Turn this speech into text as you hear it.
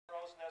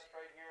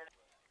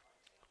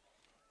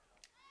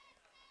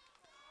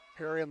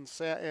Here in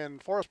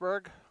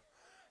Forestburg,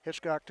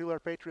 Hitchcock-Tulare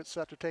Patriots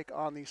set to take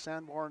on the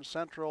Sanborn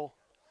Central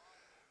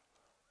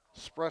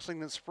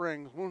Wessington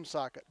Springs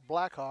Woonsocket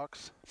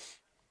Blackhawks.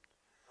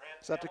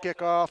 Set to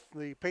kick off.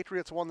 The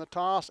Patriots won the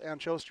toss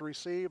and chose to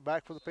receive.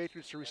 Back for the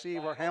Patriots to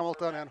receive are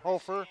Hamilton and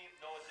Hofer.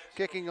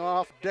 Kicking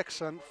off,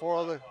 Dixon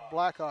for the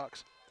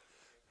Blackhawks.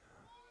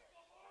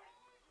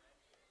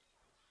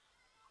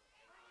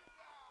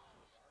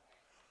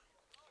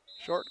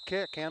 Short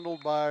kick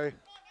handled by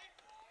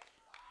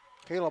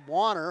Caleb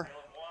Warner.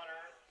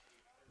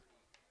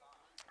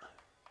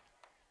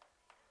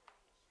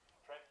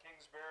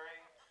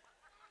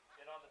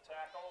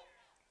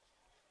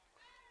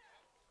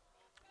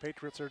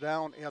 Patriots are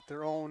down at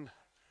their own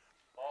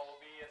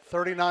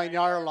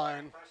 39-yard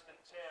line.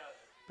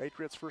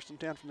 Patriots 1st and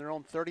 10 from their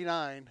own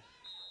 39.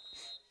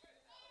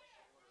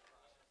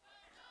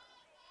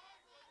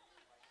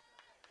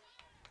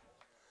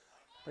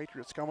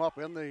 Patriots come up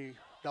in the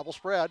double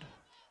spread.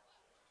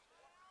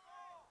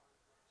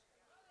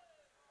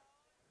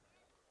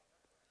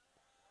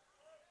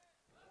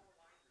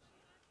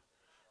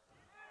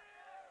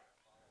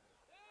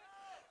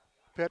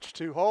 Pitch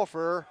to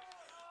Hofer,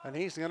 and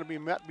he's going to be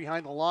met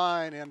behind the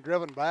line and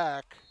driven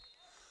back.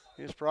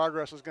 His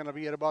progress is going to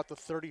be at about the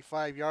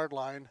 35-yard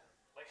line.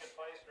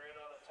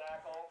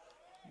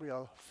 Be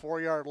a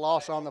 4-yard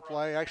loss on the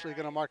play. Actually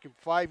going to mark him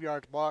 5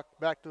 yards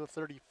back to the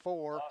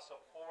 34. Loss of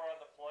 4 on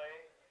the play.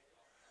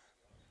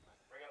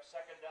 Bring up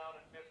 2nd down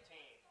and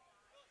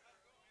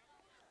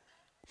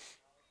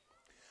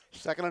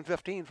 15. 2nd and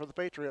 15 for the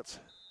Patriots.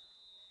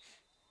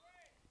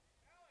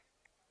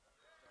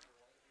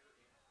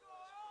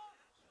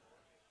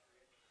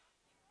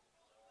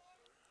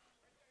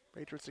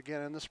 Patriots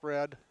again in the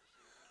spread.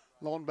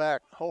 Lone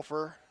back,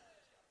 Hofer.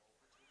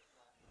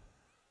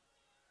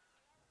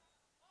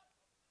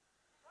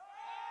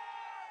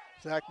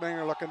 Zach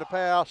Binger looking to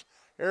pass.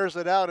 Airs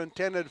it out,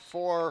 intended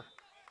for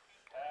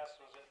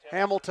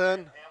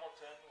Hamilton,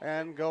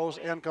 and goes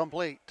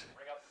incomplete.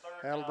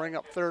 That'll bring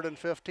up 3rd and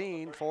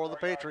 15 for the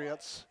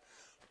Patriots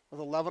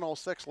with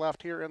 11:06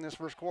 left here in this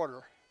first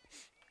quarter.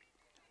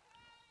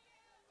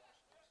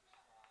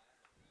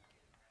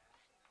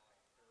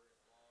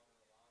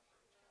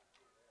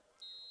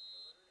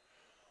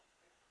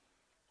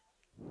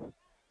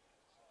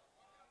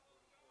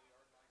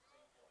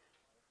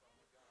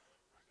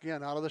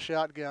 Again, out of the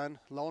shotgun,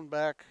 lone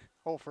back,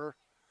 Hofer.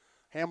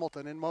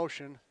 Hamilton in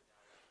motion.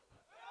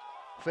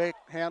 Fake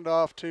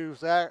handoff to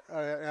Zach,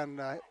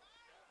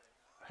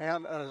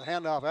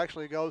 handoff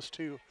actually goes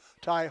to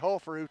Ty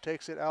Hofer, who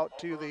takes it out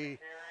to the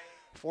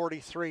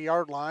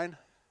 43-yard line.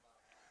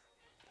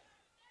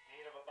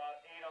 Gain of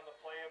about 8 on the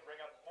play. Bring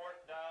up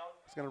 4th down.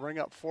 It's going to bring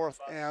up 4th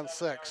and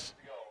 6.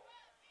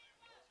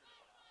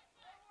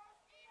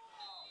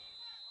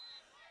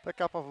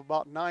 Pickup of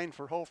about 9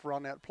 for Hofer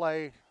on that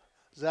play.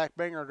 Zach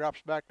Binger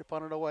drops back to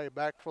punt it away.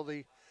 Back for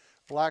the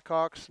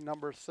Blackhawks,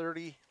 number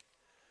 30,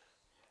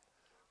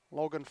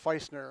 Logan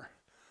Feisner.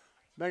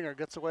 Binger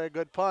gets away a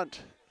good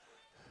punt.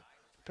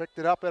 Picked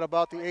it up at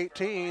about the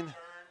 18.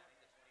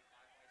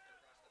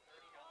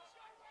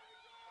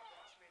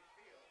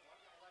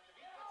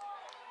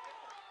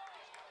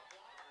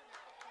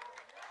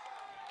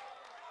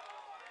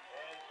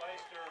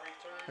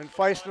 And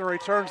Feisner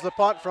returns the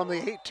punt from the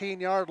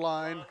 18-yard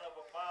line. Of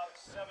about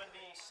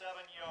 77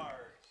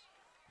 yards.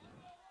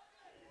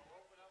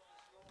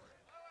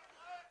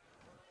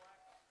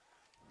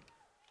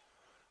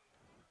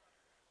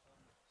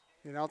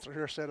 The announcer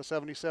here said a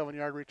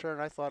 77-yard return.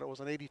 I thought it was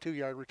an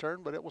 82-yard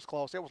return, but it was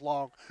close. It was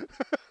long. I was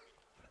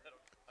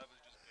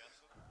just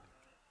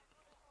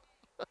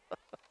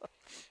guessing.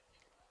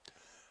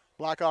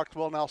 Blackhawks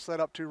will now set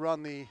up to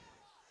run the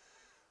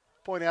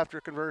point after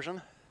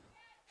conversion.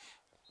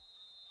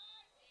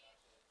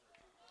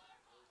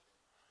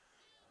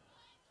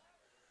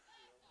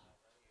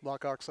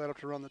 Blackhawks set up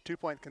to run the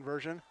 2-point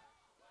conversion.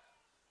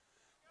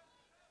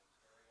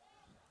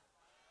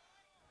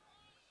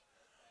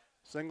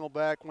 Single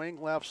back wing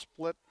left,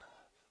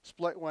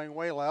 split wing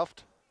way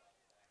left.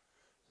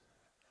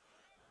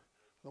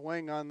 The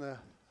wing on the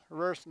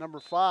reverse,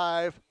 number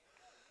 5.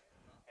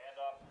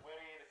 Handoff to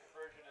Whitty. The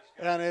conversion is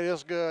good. And it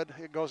is good.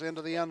 It goes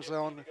into the end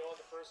zone.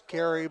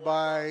 Carry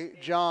by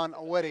John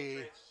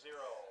Whitty.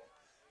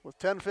 With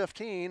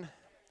 10:15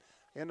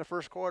 in the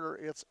first quarter,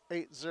 it's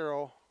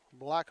 8-0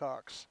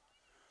 Blackhawks.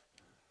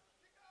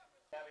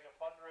 Having a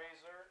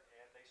fundraiser,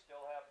 and they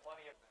still have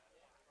plenty of.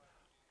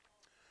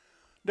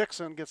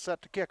 Dixon gets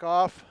set to kick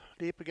off.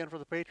 Deep again for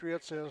the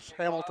Patriots is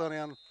Hamilton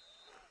and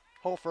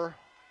Hofer.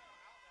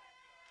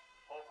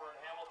 Hofer and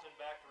Hamilton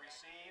back to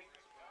receive.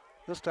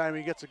 This time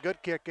he gets a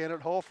good kick in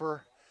at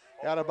Hofer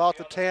at about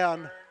the 10.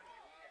 Tackle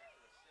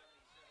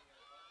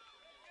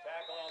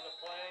on the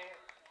play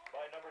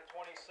by number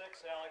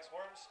 26, Alex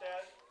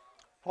Wormstead.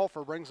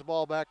 Hofer brings the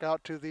ball back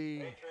out to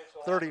the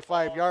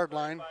 35-yard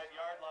line.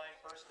 35-yard line,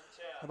 1st and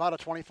 10. About a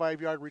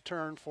 25-yard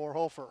return for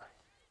Hofer.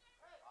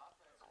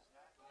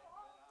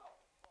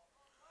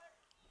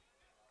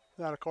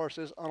 That, of course,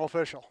 is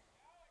unofficial.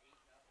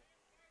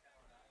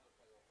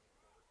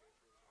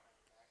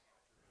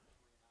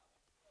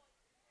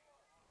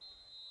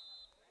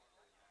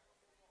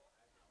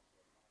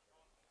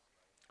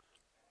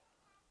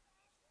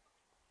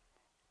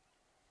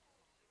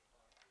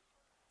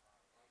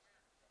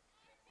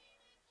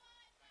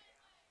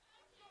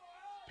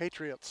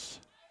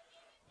 Patriots.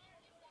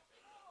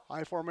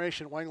 I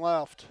formation, wing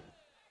left.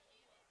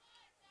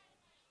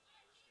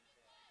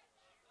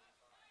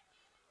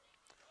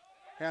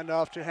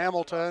 Handoff to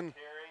Hamilton. Carry,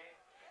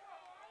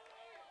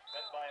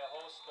 met by a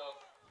host of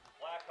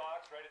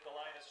Blackhawks right at the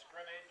line of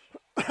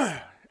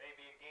scrimmage.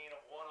 Maybe a gain of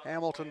 1 on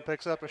Hamilton the play.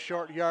 picks up a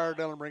short yard.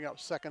 That'll bring up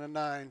 2nd and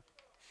 9.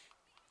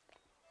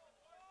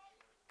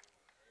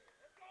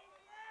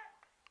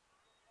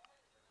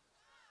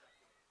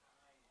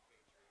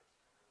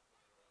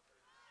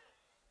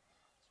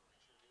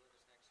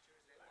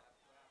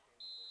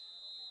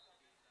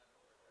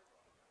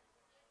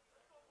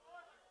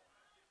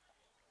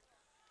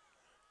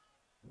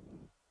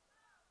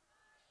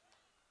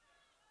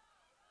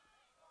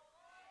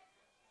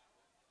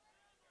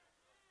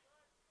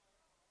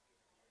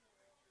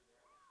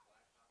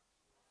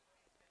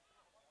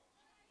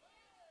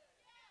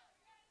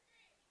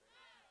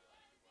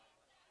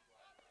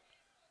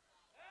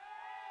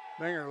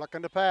 Binger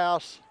looking to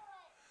pass.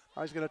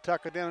 Now he's going to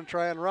tuck it in and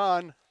try and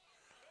run.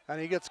 And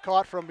he gets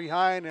caught from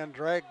behind and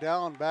dragged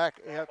down back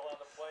at Tackle on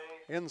the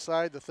play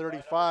inside the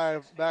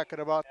 35, back at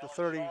about the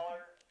 30,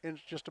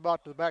 just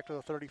about to back to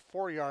the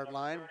 34-yard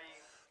line.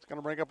 It's going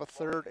to bring up a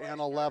 3rd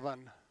and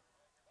 11.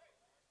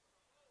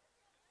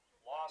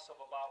 Loss of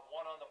about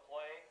 1 on the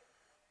play.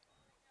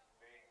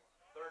 Be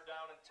 3rd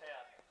down and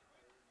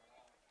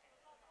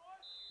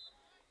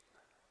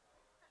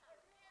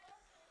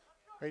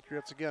 10.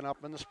 Patriots again up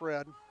in the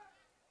spread.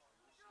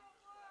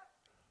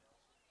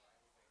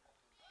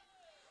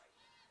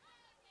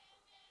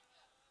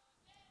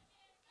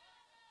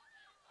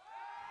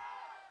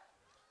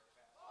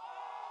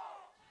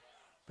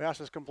 Pass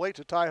is complete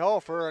to Ty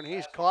Hofer, and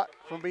he's caught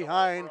from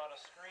behind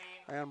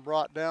and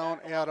brought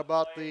down at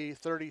about the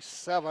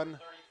 37,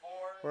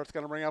 where it's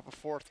going to bring up a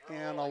 4th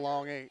and a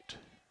long 8.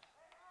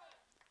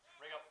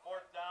 Bring up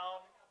 4th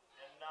down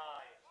and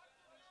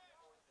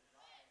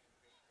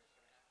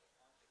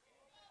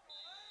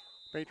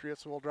 9.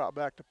 Patriots will drop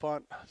back to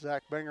punt.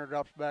 Zach Binger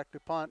drops back to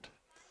punt.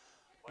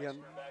 Again,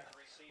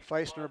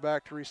 Feisner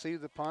back to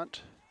receive the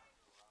punt.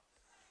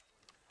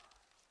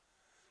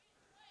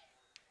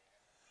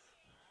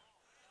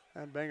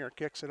 And Binger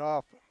kicks it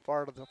off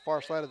far to the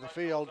far side of the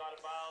field.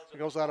 It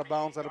goes out of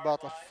bounds at about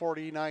the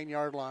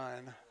 49-yard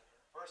line.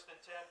 1st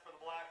and 10 for the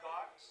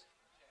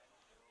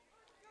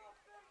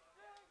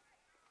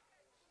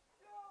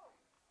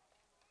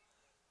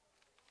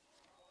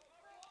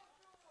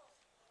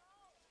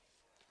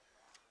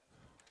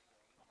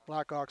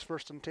Blackhawks. Blackhawks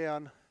 1st and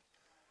 10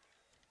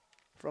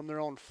 from their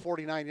own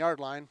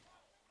 49-yard line.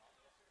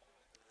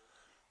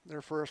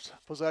 Their first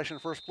possession,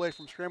 first play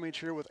from scrimmage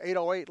here with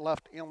 8:08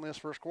 left in this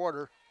first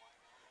quarter.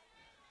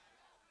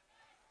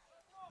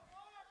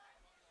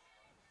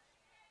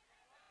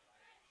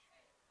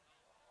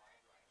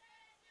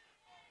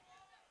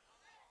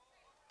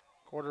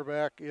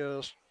 Quarterback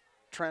is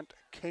Trent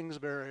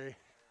Kingsbury.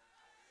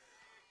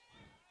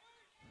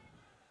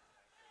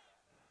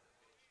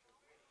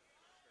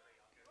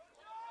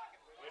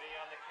 Whitty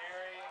on the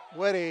carry.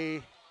 Whitty.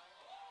 And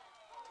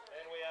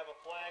we have a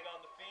flag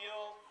on the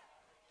field.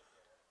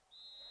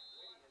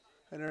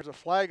 And there's a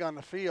flag on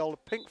the field,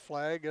 a pink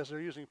flag, as they're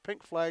using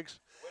pink flags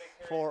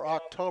for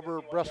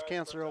October Breast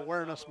Cancer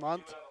Awareness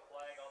Month.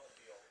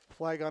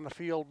 Flag on the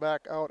field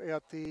back out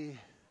at the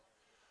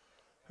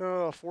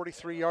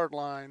 43-yard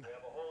line. We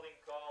have a holding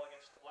call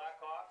against the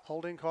Blackhawks.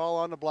 Holding call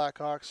on the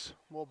Blackhawks.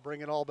 We'll bring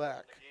it all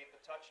back. They gave the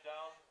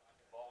touchdown.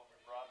 The ball will be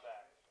brought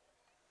back.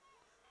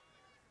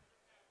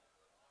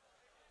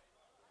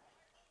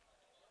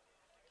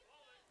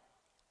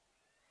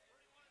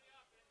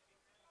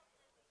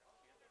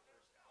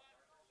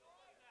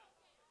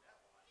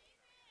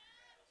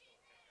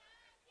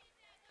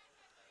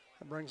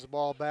 That brings the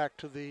ball back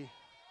to the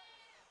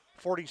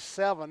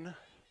 47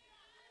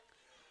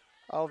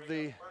 of the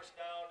 1st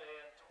down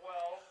and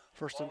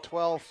 12. 1st and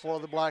 12 for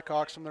the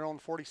Blackhawks from their own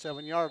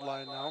 47-yard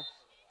line now.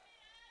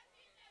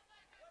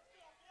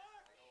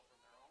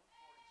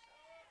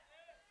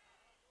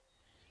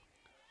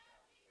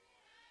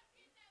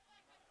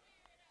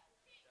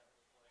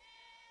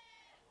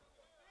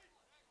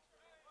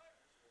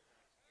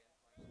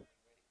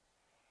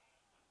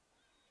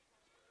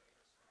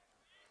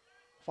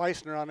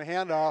 Feisner on the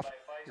handoff.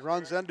 He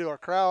runs into a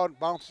crowd,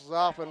 bounces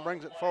off, and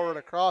brings it forward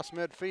across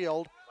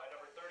midfield. By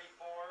number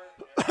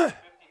 34 and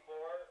 54.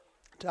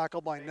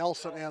 Tackled by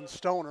Nelson and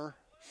Stoner.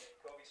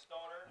 Kobe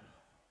Stoner.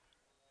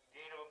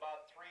 Gain of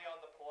about 3 on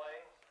the play.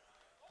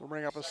 We'll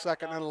bring up a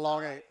 2nd and a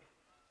long 8.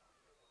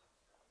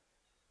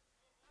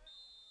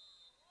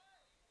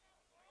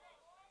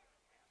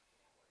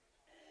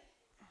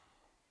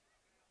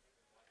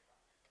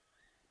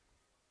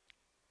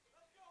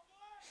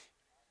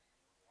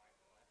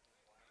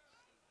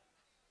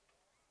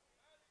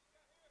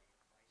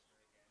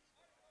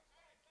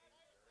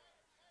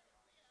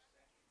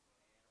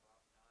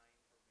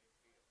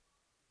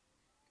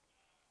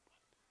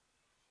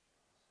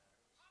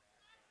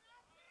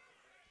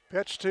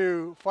 Pitch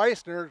to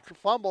Feisner,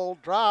 fumble,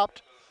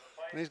 dropped,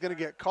 and he's going to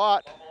get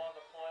caught. Fumble on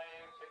the play.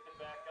 Picked it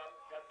back up.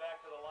 Got back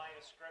to the line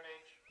of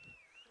scrimmage.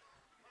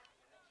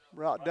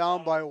 Brought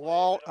down by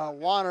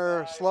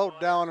Warner, slowed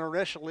down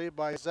initially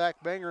by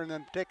Zach Banger, and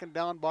then taken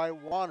down by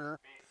Warner.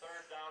 Be third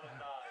down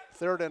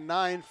and 9. 3rd and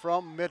 9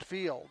 from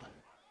midfield.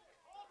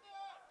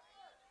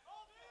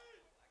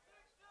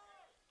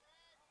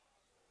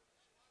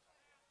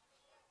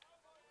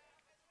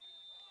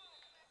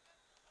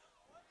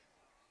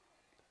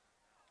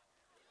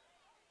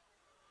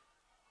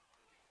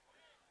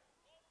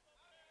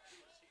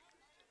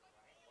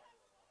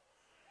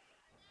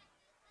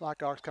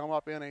 Blackhawks come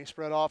up in a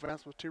spread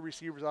offense with 2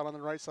 receivers out on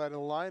the right side of the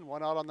line,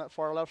 1 out on that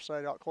far left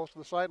side, out close to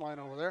the sideline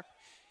over there.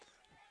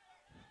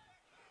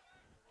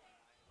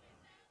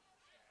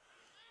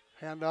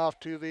 Hand off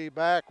to the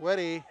back,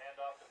 Whitty. Hand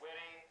off to Whitty.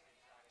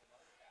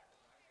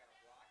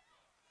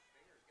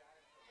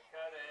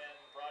 Cut in,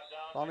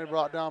 Finally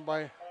brought down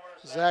by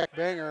Zach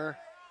Banger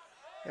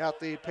at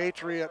the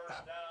Patriot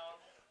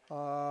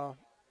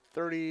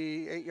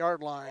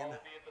 38-yard line. Ball will be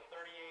at the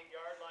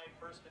 38-yard line,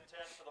 1st and 10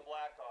 for the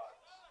Blackhawks.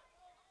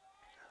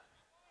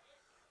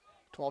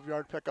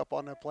 12-yard pickup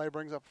on that play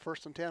brings up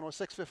 1st and 10 with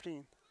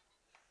 6:15.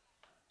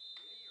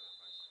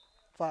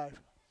 5.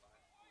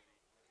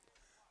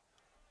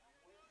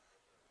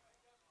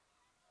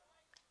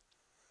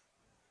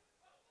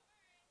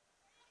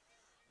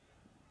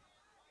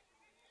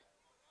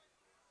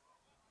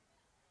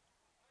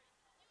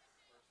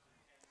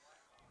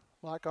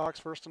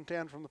 Blackhawks 1st and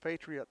 10 from the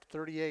Patriot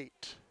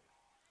 38.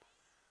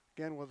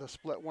 Again with a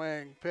split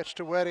wing. Pitch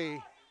to Whitty. Pitch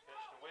to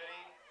Whitty.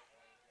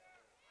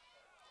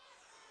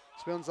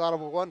 Spins out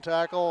of a 1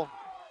 tackle.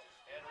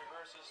 And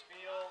reverses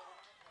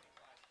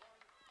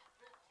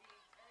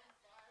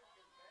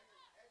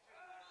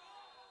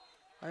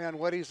field. And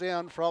Whitty's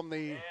in from the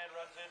And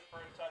runs in for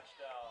a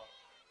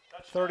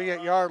touchdown.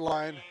 38-yard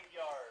line.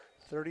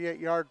 38 yards.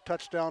 38-yard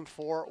touchdown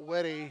for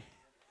Whitty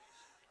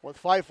with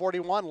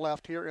 5:41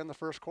 left here in the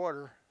first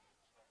quarter.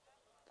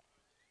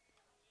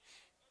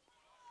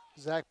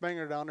 Zach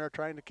Banger down there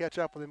trying to catch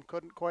up with him.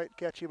 Couldn't quite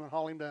catch him and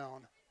haul him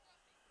down.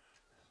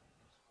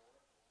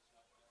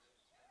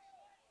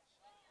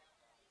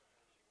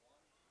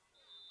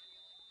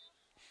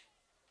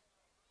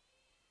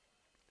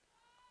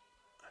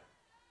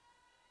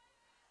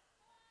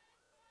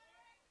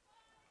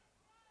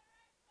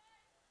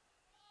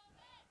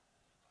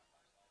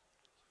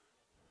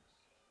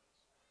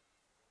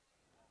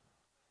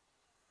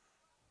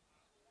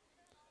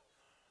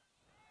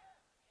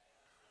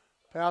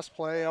 Pass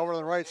play over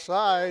the right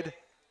side. The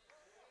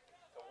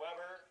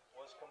Weber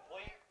was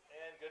complete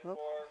and good for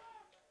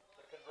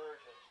the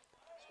conversion.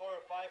 Score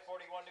of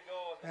 5:41 to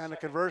go. And the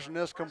conversion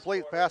is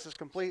complete. Pass is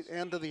complete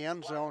into the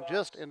end zone,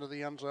 just into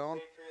the end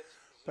zone.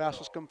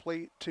 Pass is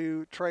complete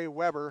to Trey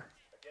Weber.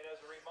 Again,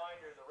 as a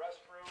reminder, the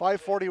restroom.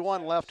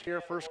 5:41 left here,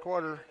 first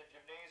quarter. In the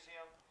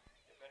gymnasium.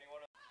 If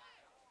anyone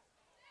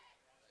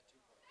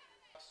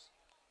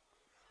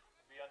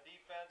be on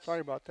defense. Sorry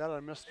about that. I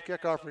missed the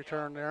kickoff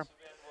return there.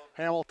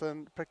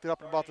 Hamilton picked it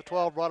up at about the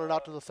 12, brought it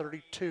out to the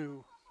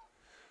 32,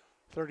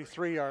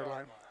 33-yard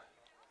line.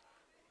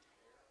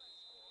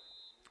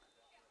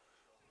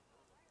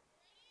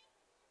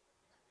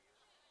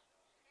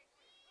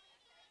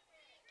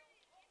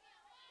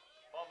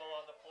 Fumble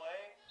on the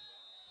play.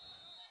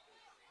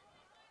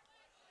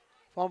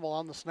 Fumble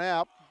on the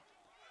snap.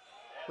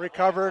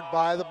 Recovered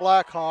by the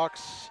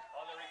Blackhawks On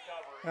the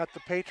recovery. at the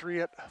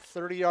Patriot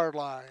 30-yard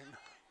line.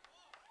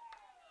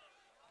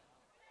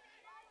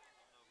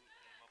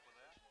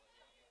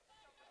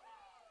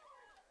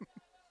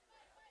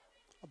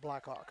 A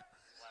Blackhawk.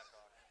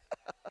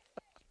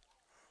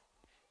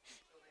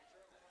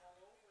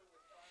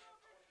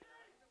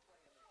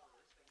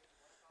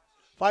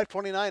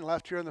 5:29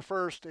 left here in the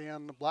first,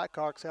 and the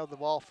Blackhawks have the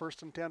ball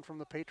 1st and 10 from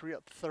the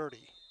Patriot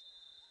 30.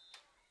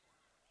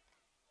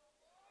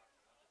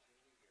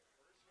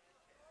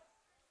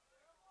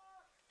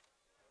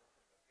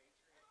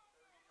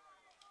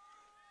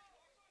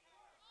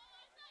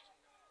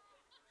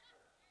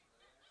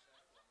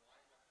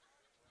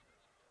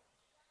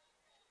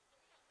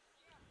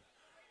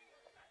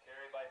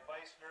 Carried by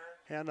Feisner.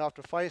 Hand off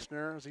to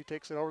Feisner as he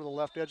takes it over the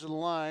left edge of the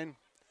line.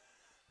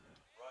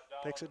 Brought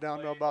down Takes on it the down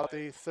to play about by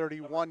the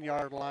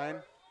 31-yard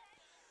line.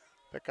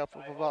 Pick up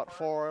of about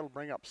 4. It'll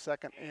bring up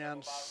 2nd and about 4 on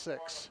 6. the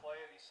play.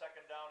 It'll be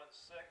 2nd down and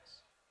 6.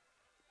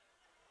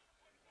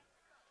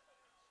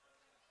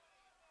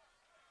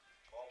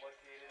 Ball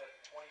located at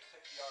the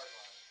 26-yard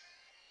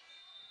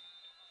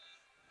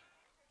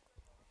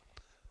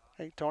line.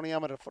 Hey, Tony,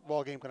 I'm at a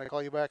football game. Can I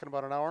call you back in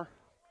about an hour?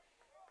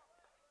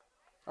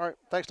 All right.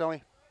 Thanks,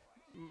 Tony.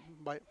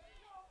 Bye.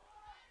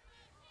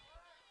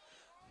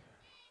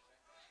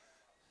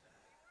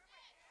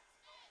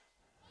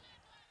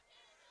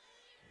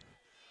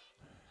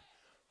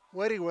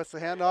 Whitty with the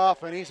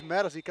handoff, and he's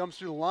met as he comes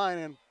through the line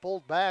and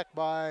pulled back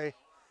by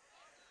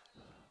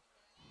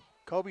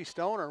Kobe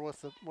Stoner with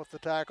the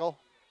tackle.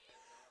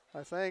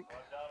 I think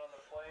Brought down on the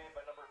play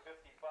by number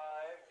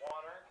 55,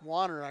 Warner.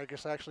 Warner, I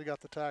guess, actually got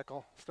the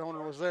tackle.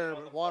 Stoner was there,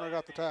 but Warner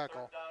got the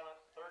tackle.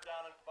 Third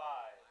down and 5.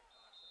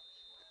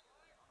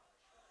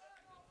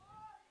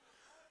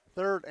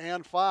 3rd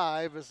and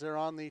 5 as they're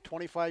on the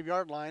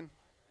 25-yard line.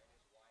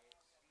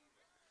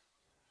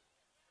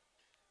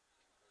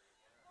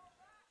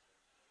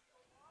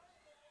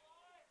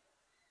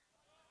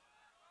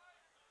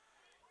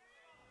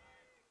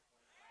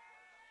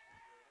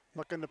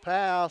 Looking to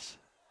pass.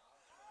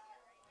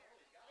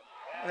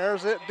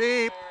 There's it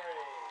deep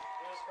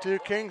to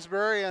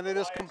Kingsbury, and it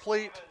is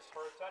complete.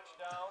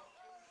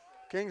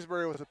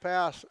 Kingsbury with the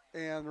pass,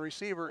 and the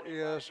receiver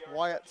is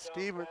Wyatt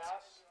Stevens.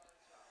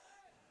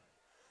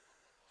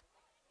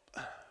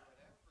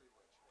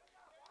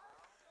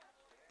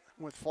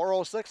 With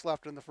 4:06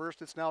 left in the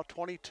first, it's now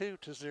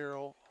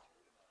 22-0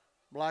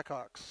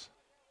 Blackhawks.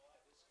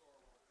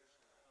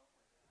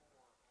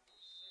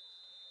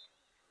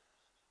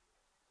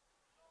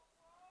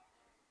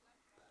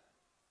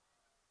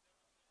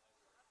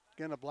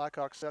 Again, the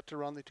Blackhawks set to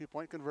run the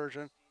 2-point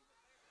conversion.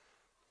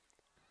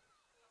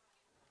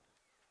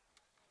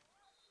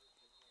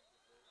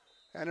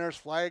 And there's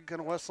flag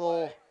and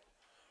whistle.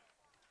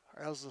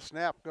 As the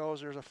snap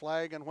goes, there's a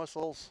flag and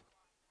whistles.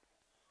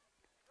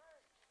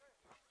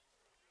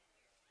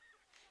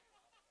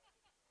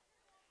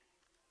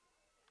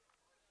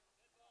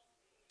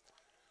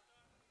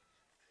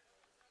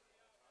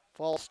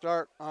 False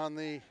start on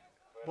the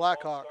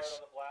Blackhawks.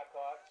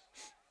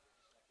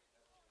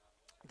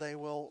 They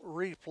will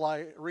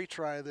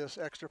retry this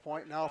extra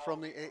point now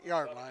from the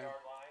 8-yard line.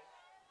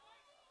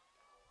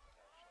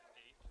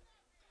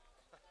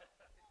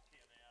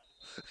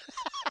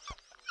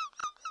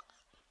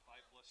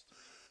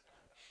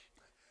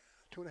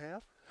 Two and a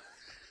half?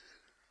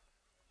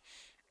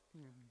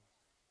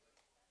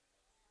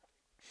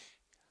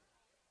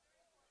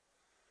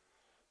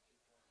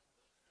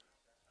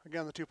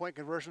 Again, the 2-point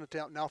conversion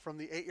attempt now from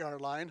the 8-yard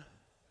line.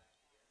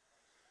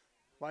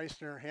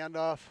 Meissner,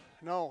 handoff.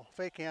 No,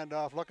 fake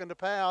handoff. Looking to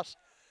pass.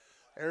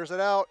 Airs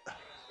it out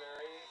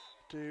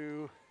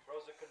to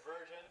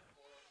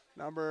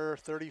number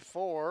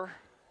 34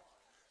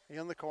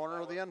 in the corner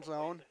of the end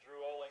zone.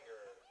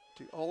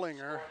 To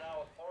Olinger.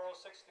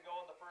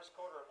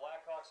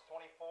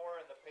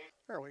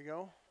 There we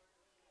go.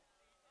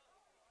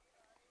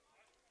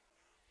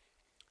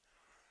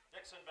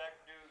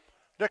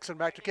 Dixon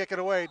back to kick it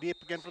away. Deep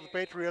again for the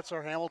Patriots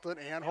are Hamilton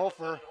and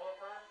Hofer.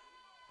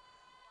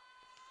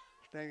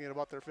 Standing at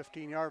about their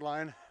 15-yard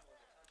line.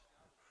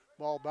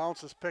 Ball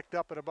bounces, picked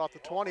up at about the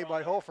 20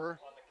 by Hofer.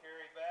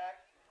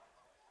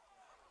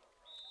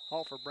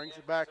 Hofer brings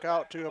it back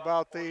out to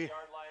about the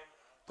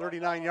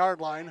 39-yard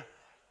line.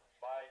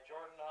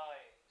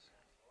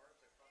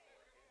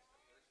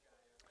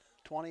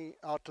 20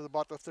 out to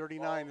about the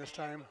 39 this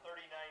time.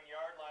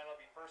 39-yard line will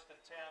be 1st and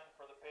 10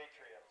 for the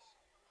Patriots.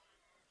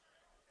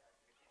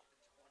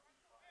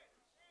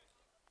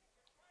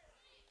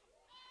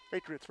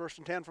 Patriots 1st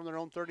and 10 from their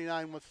own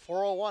 39 with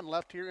 4:01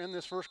 left here in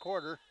this first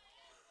quarter.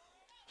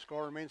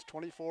 Score remains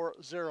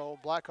 24-0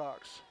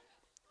 Blackhawks.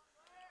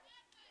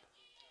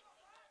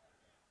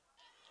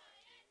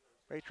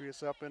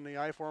 Patriots up in the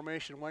I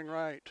formation, wing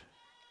right.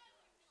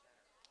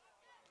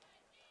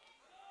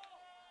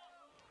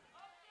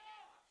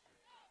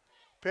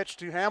 Pitch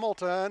to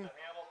Hamilton.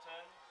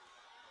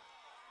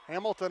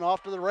 Hamilton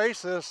off to the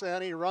races,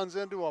 and he runs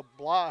into a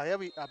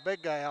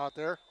big guy out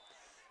there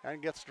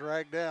and gets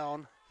dragged down.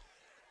 And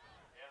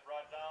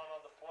brought down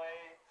on the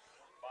play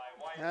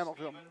by Wyatt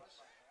Hamilton. Stevens.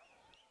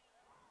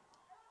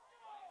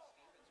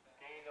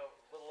 Gain of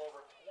a little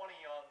over 20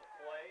 on the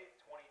play,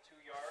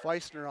 22 yards.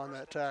 Feisner on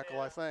that tackle,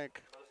 I think.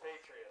 For the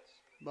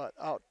Patriots. But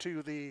out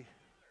to the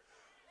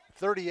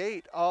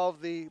 38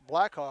 of the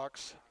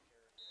Blackhawks.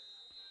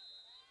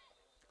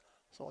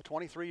 So a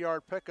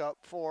 23-yard pickup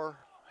for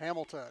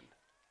Hamilton.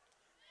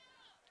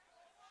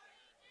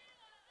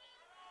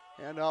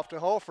 And off to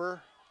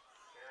Hofer.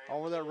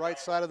 Over that right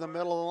side of the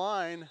middle of the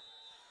line.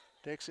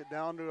 Takes it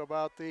down to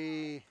about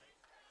the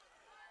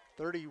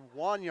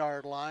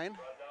 31-yard line.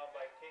 Brought down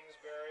by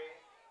Kingsbury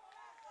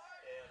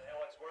and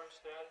Alex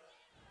Wormstead.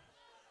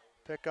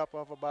 Pickup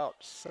of about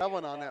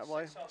 7 on that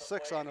play.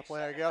 6 on the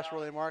play, I guess,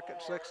 where they mark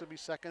it. 6 would be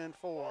 2nd and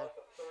 4. At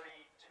the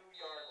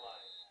 32-yard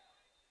line.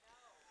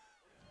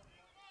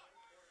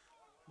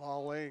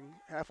 Ball laying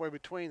halfway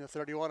between the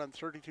 31 and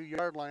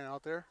 32-yard line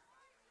out there.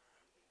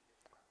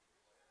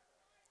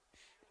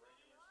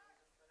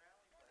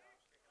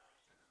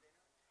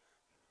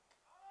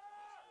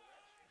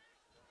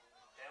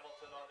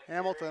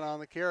 Hamilton on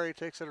the carry,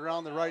 takes it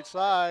around the right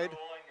side.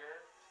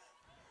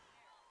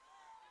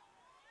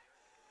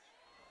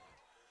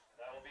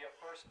 That will be a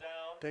 1st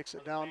down. Takes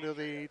it down to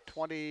the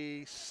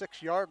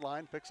 26-yard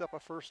line, picks up a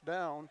 1st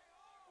down.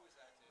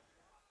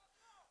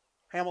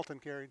 Hamilton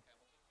carried.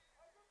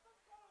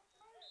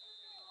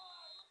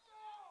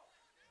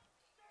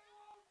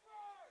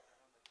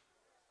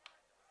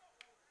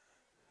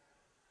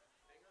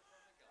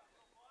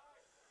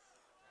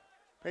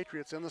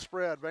 Patriots in the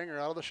spread. Banger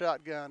out of the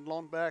shotgun.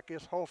 Lone back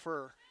is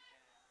Hofer.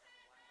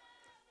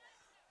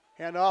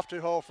 Hand off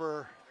to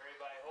Hofer.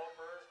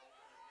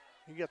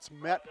 He gets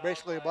met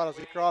basically about as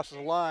he crosses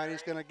the line.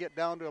 He's going to get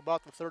down to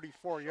about the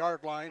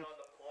 34-yard line.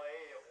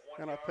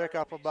 Gonna pick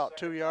up about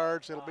 2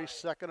 yards. It'll be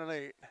 2nd and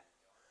 8.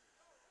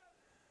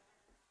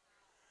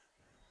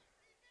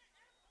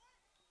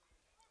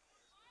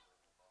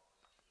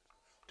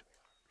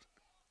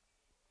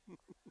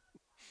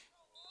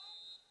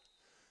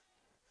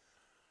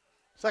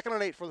 Second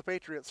and 8 for the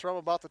Patriots from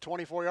about the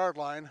 24-yard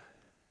line.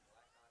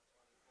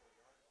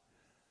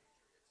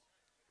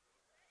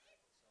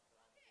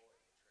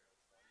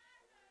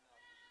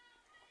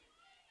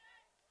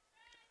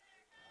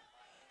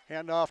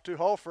 Hand off to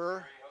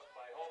Hofer.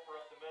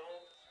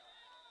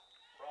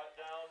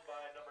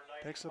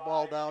 Takes the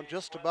ball down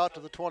just about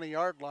to the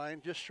 20-yard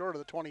line, just short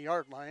of the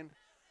 20-yard line.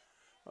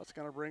 That's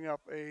going to bring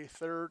up a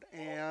 3rd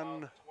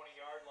and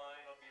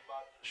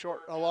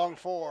short, along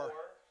 4.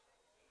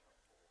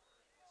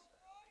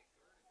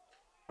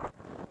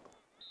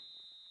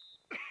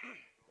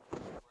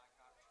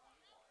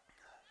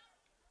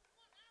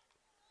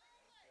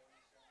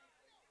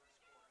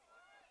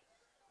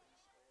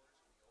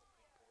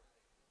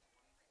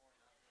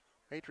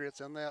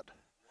 Patriots in that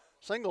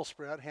single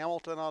spread.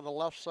 Hamilton on the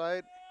left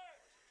side.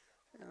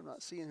 And I'm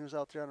not seeing who's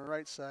out there on the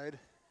right side.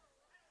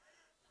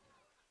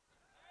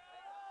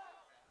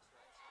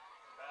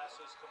 Pass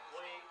is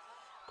complete.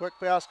 Quick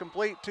pass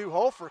complete to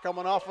Hofer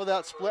coming off of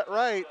that split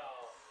right.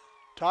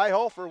 Ty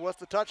Hofer with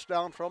the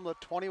touchdown from the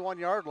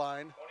 21-yard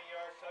line.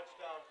 20-yard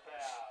touchdown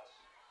pass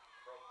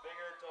from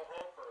Binger to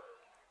Hofer.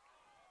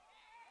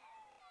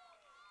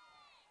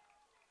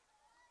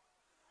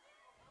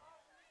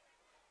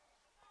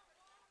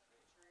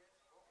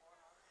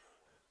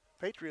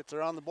 Patriots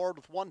are on the board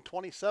with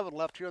 1:27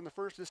 left here in the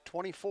first. It's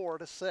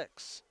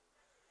 24-6.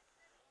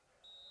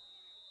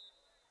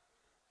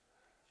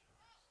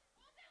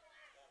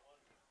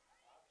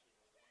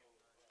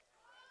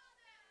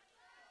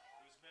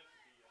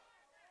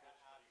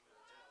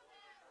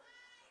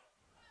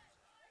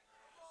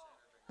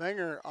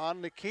 Banger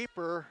on the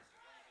keeper.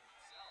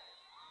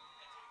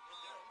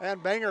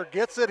 And Banger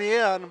gets it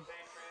in.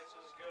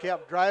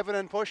 Kept driving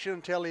and pushing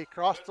until he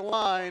crossed the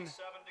line. 7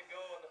 to go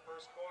in the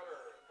first quarter.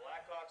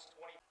 Blackhawks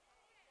 20.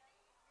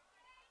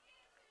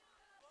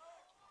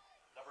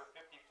 Number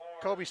 54.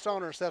 Kobe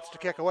Stoner sets to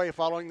kick away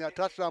following that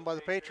touchdown by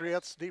the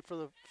Patriots. Deep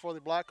for the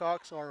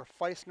Blackhawks are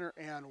Feisner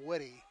and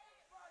Whitty.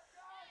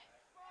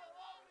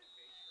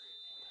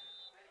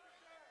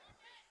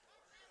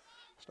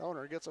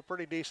 Stoner gets a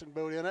pretty decent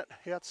boot in it.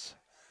 Hits,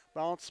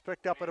 bounce,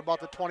 picked up at about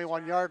the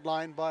 21-yard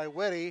line by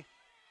Whitty.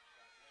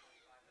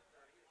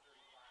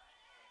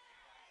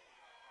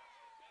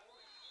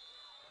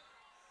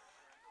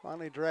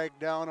 Finally dragged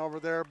down over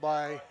there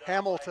by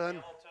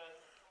Hamilton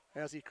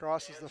as he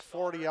crosses the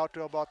 40 out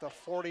to about the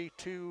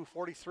 42,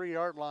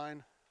 43-yard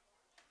line.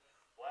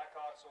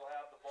 Blackhawks will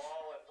have the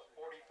ball at the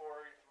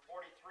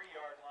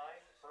 43-yard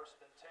line,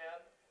 1st and 10.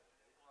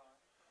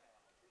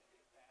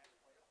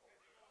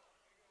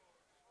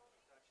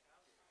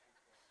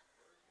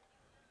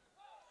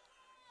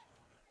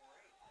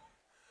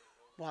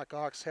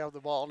 Blackhawks have the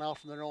ball now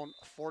from their own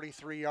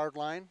 43-yard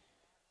line.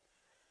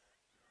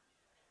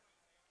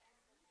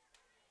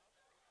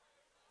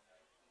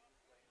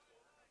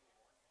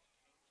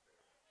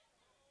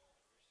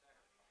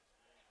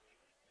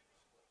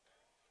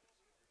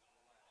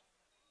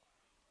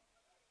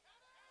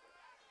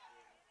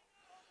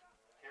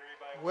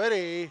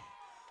 Whitty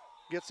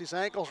gets his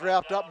ankles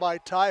wrapped up by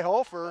Ty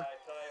Hofer.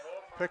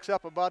 Picks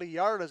up about a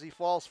yard as he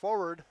falls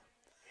forward.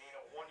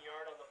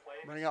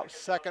 Bring up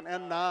 2nd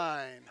and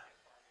 9.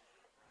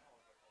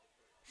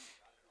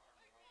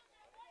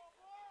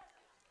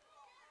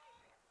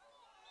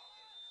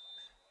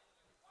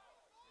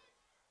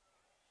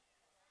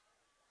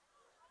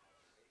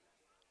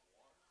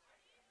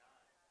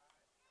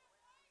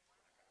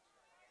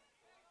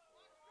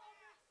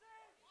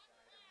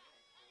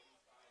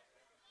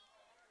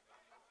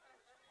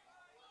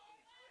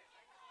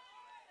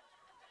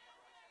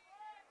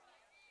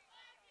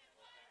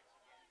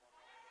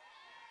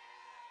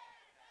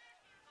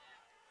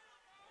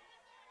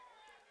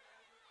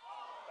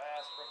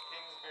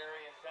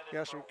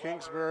 Yes, from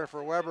Kingsbury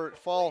for Weber. It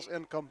falls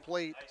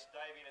incomplete. Nice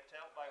diving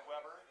attempt by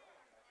Weber.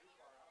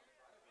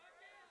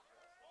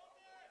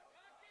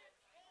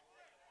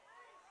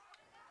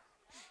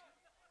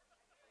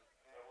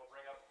 So we'll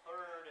bring up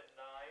 3rd and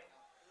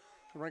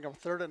 9. Bring up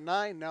 3rd and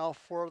 9 now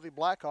for the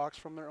Blackhawks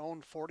from their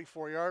own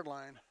 44-yard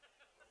line.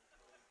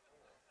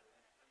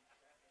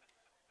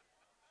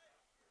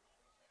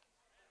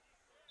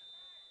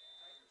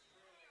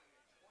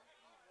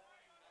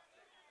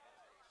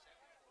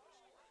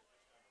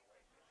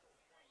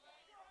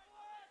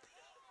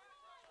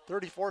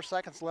 .34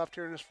 seconds left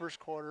here in this first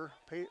quarter.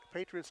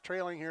 Patriots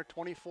trailing here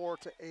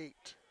 24-8.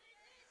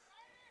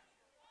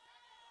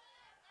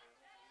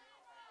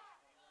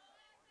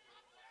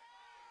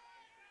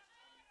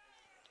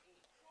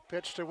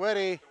 Pitch to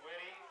Whitty. Then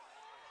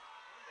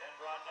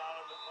brought down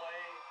on the play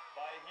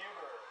by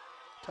Huber.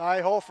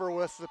 Ty Hofer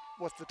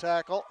with the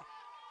tackle.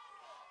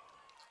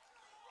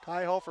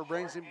 Ty Hofer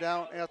brings him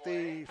down at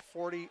the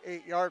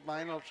 48-yard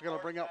line, which is going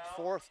to bring up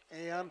 4th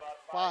and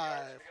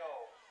 5.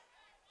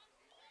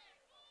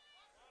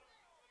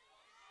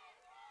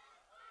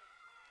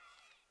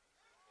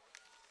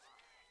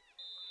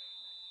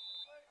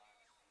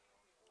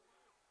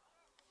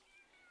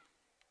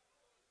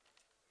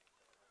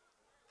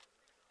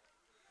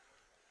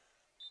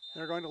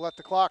 They're going to let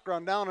the clock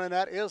run down, and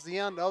that is the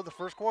end of the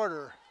first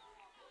quarter.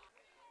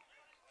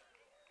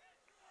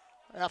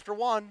 After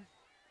one,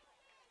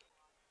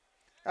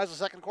 as the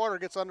second quarter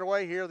gets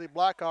underway here, the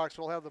Blackhawks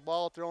will have the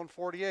ball at their own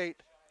 48.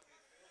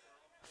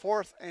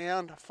 4th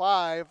and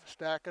 5.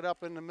 Stack it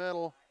up in the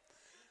middle.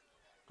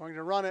 Going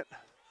to run it.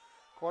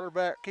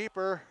 Quarterback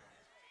keeper.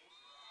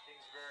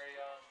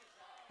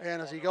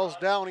 And as he goes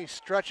down, he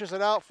stretches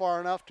it out far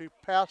enough to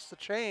pass the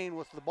chain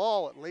with the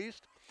ball at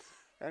least,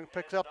 and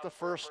picks up the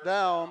first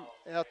down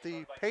at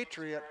the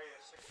Patriot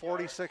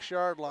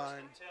 46-yard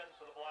line.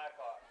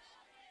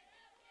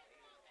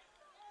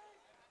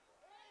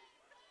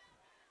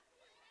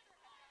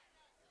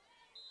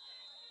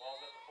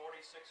 Ball's at the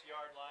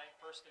 46-yard line,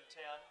 1st and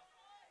 10.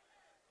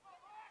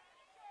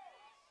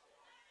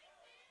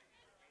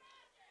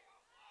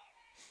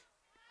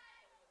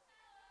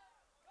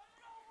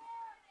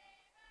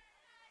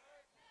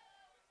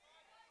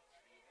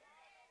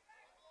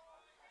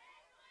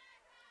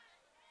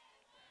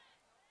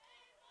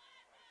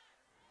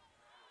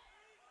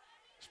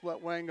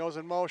 Split wing goes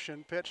in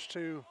motion. Pitch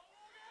to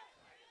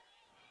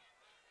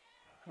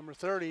number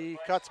 30.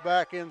 Cuts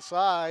back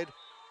inside.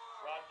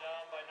 Brought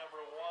down by number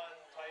 1,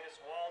 Titus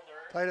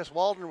Waldner. Titus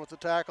Waldner with the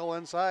tackle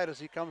inside as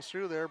he comes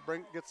through there.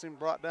 Gets him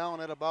brought down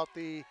at about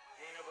the. Gain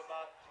of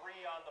about 3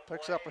 on the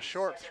Picks play. up a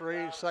short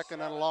 3, second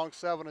and a long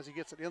 7 as he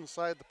gets it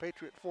inside the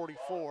Patriot 44.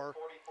 44-yard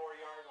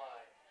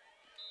line.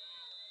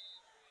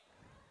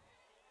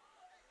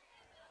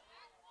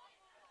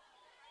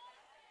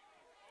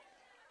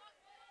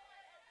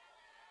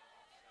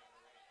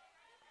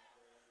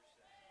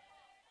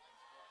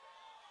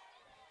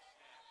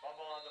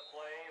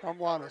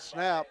 Fumble on the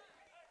snap.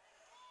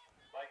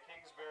 By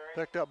Kingsbury.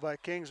 Picked up by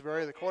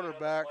Kingsbury, the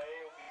quarterback, Play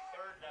will be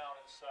 3rd down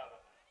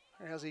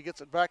and 7. as he gets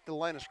it back to the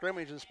line of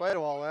scrimmage in spite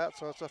of all that,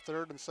 so it's a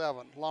 3rd and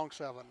 7, long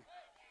 7.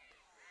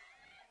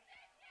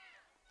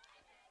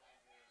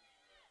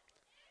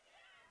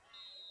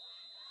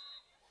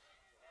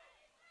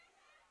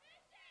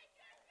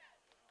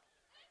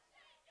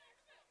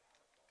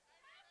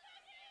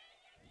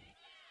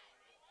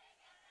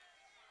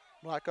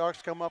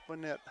 Blackhawks come up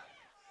in that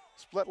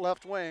split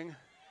left wing.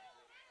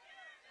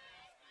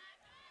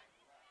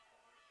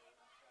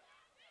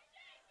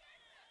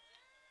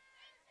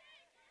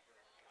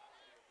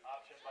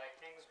 Option by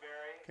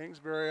Kingsbury.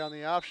 Kingsbury on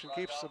the option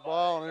keeps the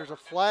ball, and there's a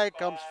flag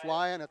comes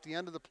flying at the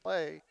end of the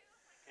play.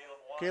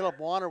 Caleb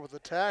Warner with the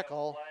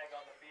tackle Flag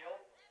on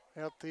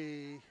the field. at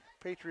the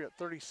Patriot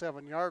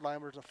 37-yard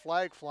line. There's a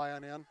flag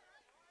flying in.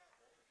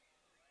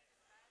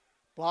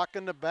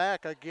 Blocking the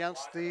back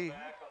against the Back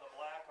on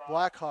the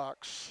Blackhawks.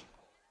 Blackhawks.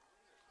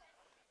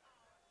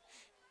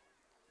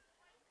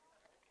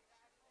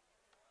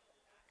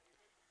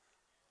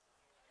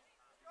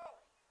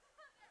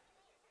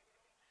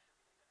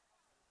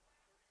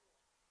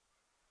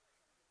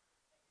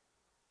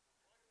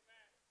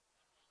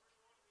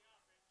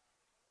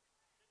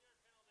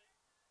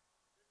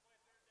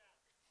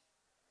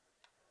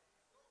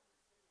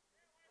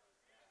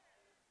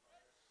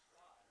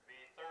 Be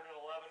 3rd and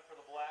 11 for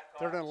the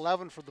Blackhawks. 3rd and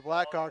 11 for the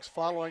Blackhawks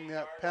following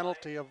that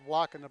penalty of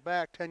blocking the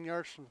back, 10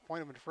 yards from the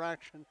point of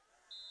infraction.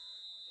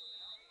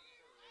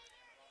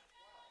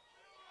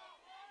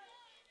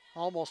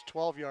 Almost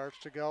 12 yards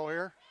to go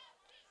here.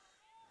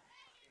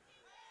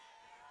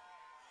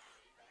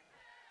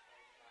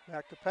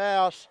 Back to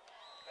pass.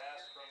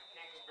 Pass from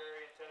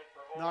Kingsbury intended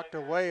for Knocked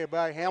Olander. away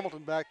by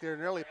Hamilton back there,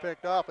 nearly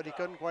picked up, but he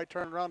couldn't quite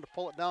turn around to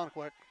pull it down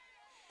quick.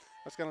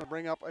 That's going to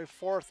bring up a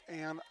 4th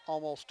and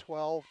almost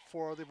 12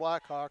 for the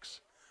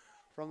Blackhawks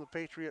from the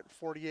Patriot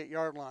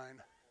 48-yard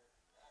line.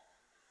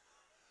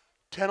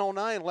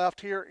 10:09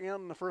 left here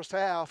in the first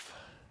half.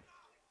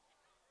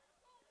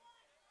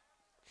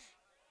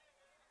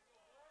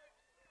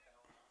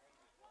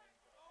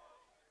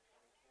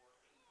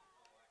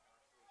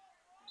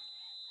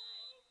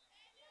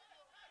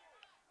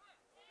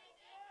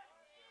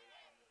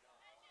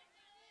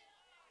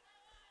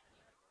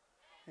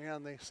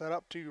 And they set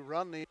up to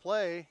run the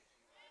play.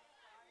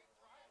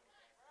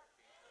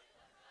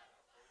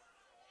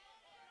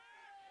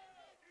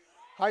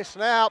 High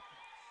snap,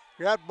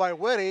 grabbed by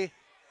Whitty.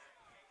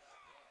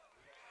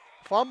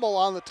 Fumble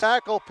on the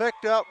tackle,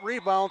 picked up,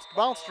 rebounds,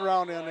 bounced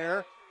around in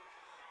there.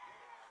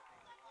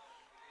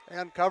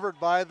 And covered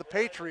by the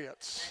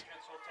Patriots.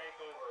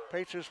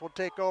 Patriots will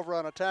take over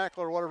on a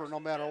tackle or whatever, no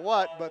matter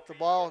what, but the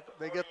ball,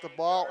 they get the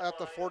ball at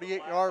the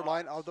 48-yard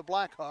line of the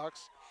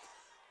Blackhawks.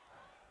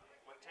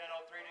 With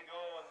 10:03 to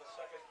go in the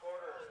second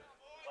quarter.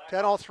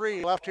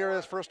 10:03 left here in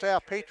this first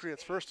half.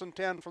 Patriots 1st and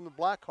 10 from the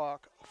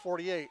Blackhawk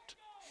 48.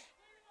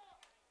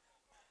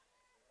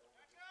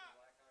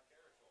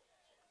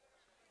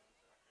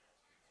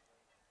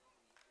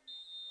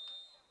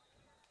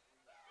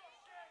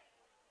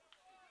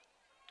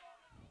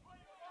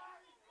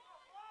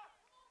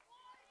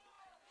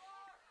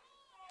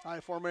 High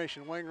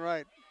formation, wing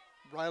right.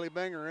 Riley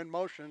Binger in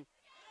motion.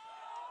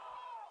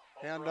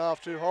 Hand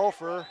off to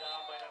Hofer. Down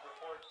by number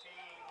 14,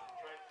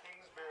 Trent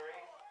Kingsbury.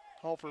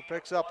 Hofer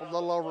picks up a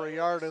little over a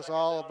yard is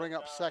all. It'll bring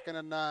up 2nd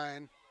and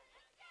 9.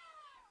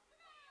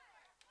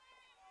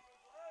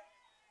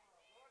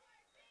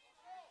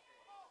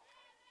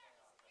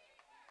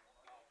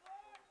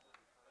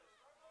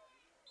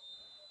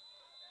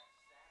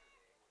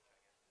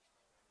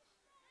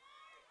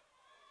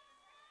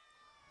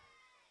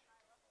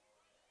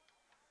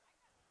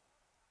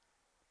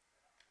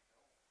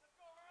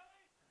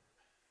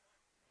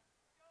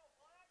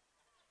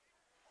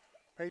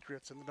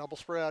 Patriots in the double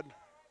spread.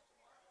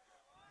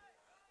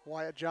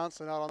 Wyatt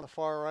Johnson out on the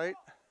far right.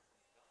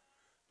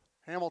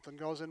 Hamilton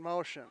goes in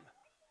motion.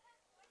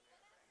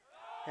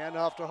 Hand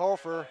off to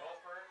Hofer.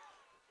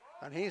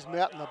 And he's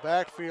met in the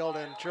backfield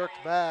and jerked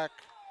back.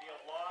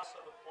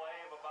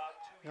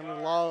 Going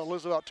to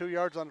lose about 2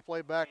 yards on the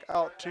play back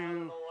out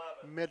to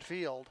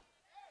midfield.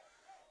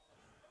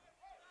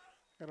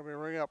 Going to be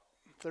ring up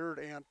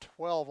 3rd and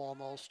 12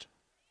 almost.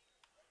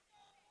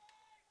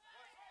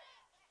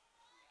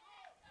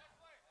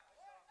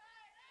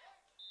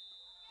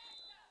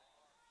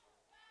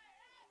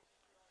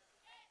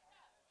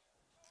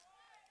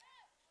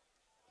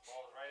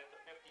 Ball is right at the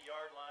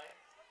 50-yard line.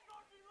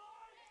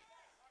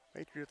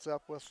 Patriots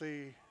up with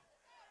the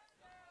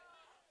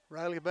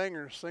Riley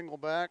Banger single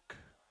back.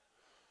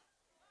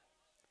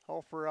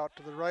 Hofer out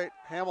to the right.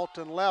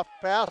 Hamilton left.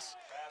 Pass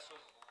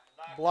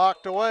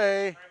blocked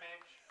away.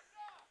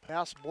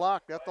 Pass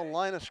blocked at the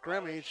line of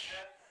scrimmage.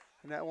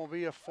 And that will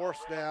be a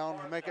 4th down.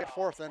 Make it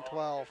 4th and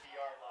 12.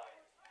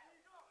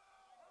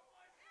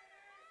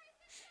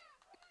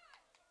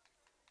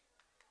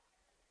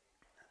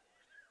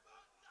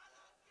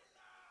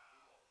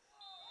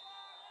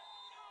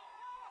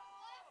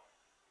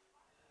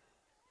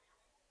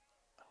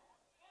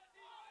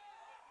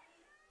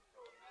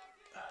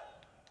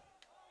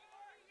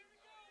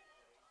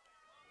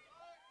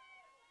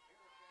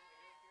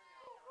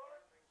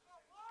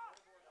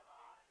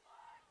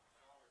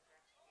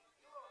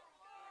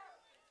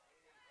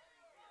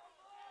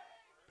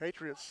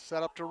 Patriots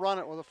set up to run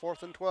it with a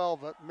 4th and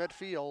 12 at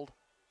midfield.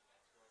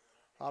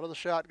 Out of the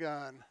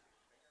shotgun.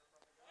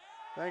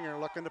 Banger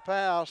looking to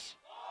pass.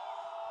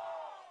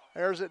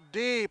 There's it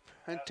deep,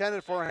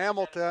 intended for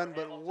Hamilton,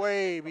 but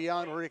way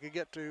beyond where he could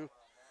get to.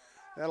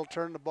 That'll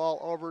turn the ball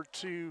over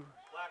to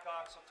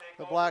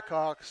the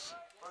Blackhawks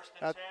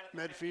at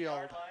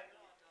midfield.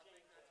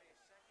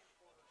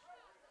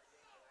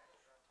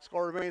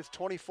 Score remains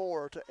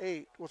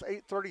 24-8 with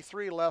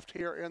 8:33 left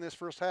here in this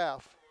first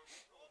half.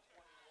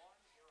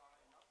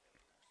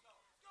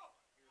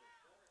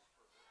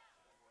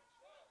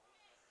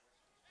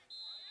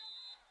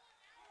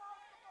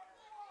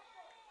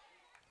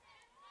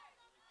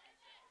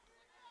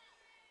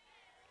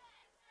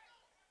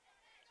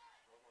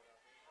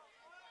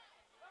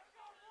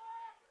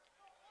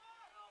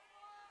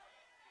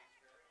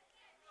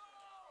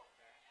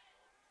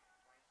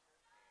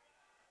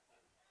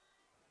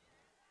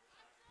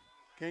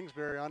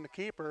 Kingsbury on the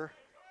keeper.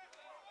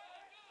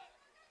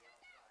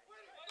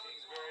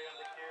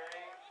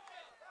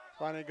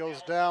 Finally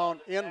goes down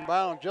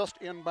inbound, just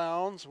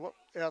inbounds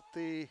at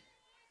the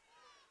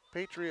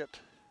Patriot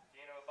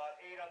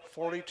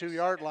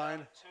 42-yard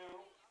line.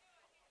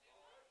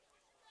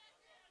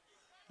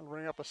 It'll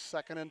bring up a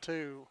 2nd and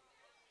 2.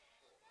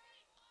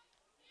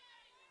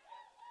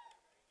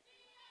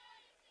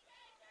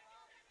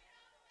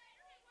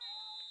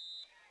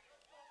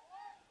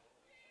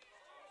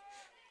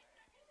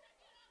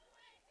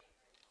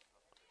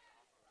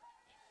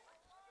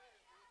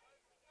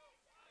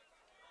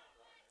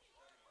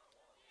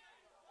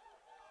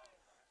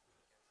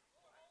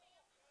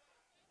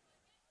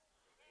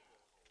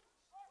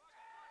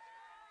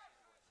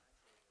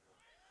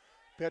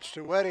 Pitch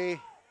to Whitty. Whitty on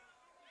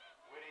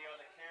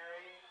the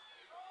carry.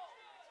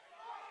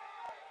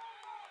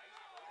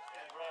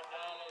 And brought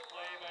down on the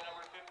play by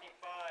number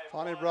 55.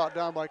 Finally brought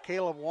down by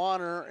Caleb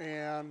Warner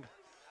and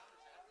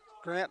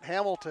Grant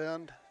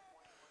Hamilton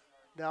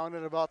down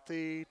at about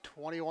the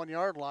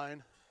 21-yard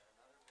line.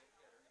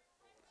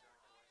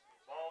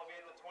 Ball will be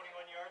at the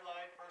 21-yard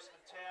line, 1st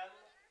and 10.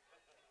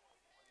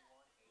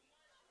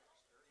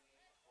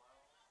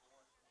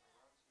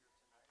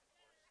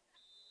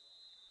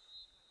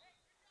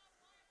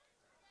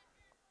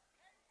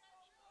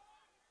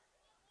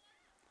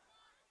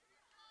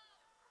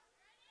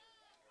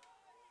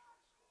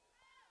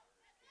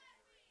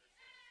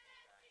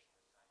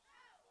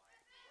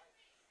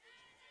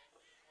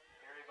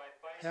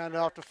 Hand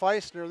off to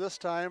Feisner this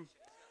time.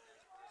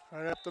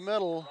 Right up the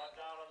middle. Brought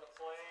down on the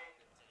play.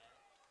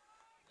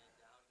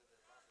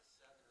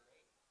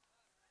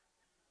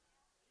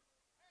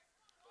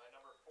 By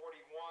number 41.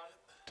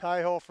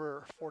 Ty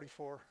Hofer,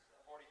 44.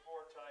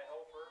 44, Ty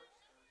Hofer.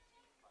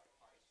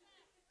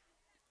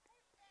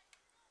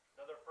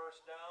 Another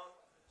 1st down.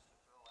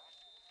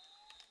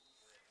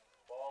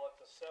 Ball at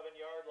the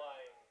 7-yard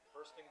line.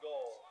 1st and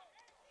goal.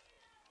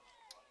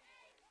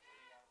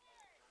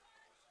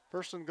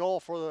 1st and goal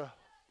for the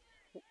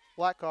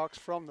Blackhawks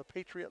from the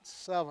Patriots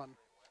 7.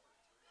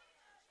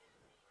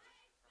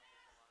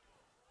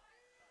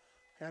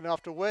 Hand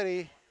off to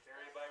Whitty.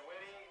 Carried by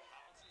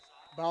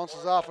Whitty.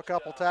 Bounces off a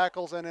couple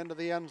tackles and into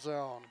the end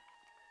zone.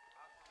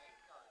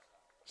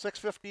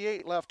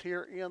 6:58 left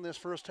here in this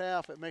first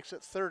half. It makes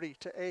it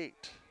 30-8.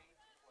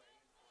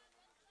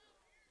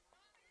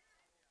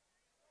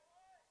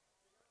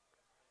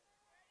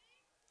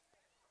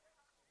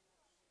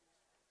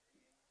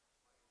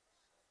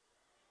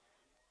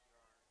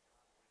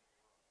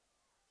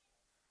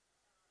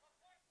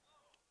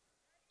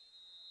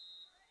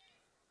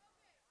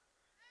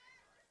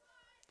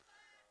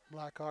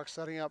 Blackhawks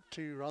setting up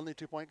to run the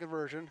two-point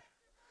conversion.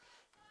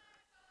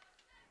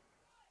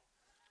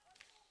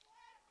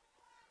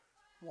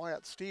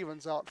 Wyatt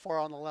Stevens out far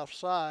on the left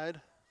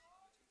side.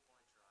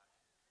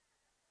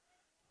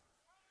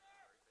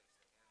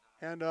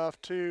 Hand off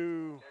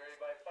to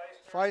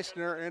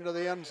Feisner into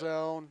the end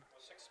zone.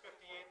 With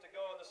 6:58 to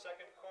go in the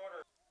second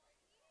quarter.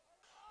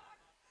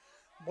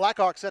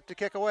 Blackhawks set to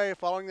kick away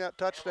following that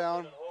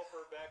touchdown. Hamilton and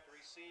Hofer back to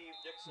receive.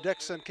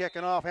 Dixon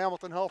kicking off.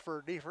 Hamilton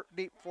Hofer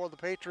deep for the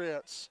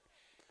Patriots.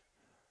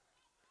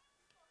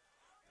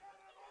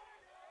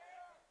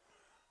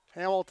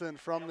 Hamilton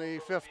from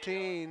the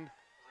 15. Return.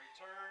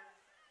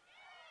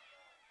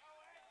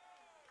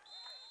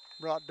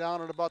 Brought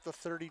down at about the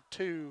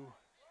 32,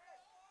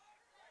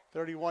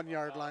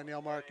 31-yard line.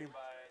 They'll mark him.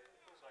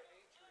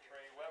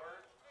 Trey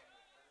Weber.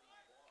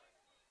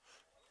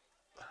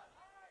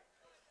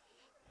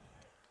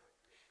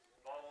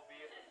 Ball will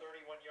be at the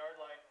 31-yard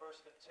line,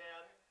 1st and 10.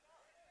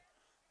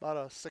 About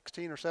a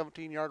 16 or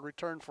 17-yard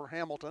return for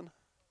Hamilton.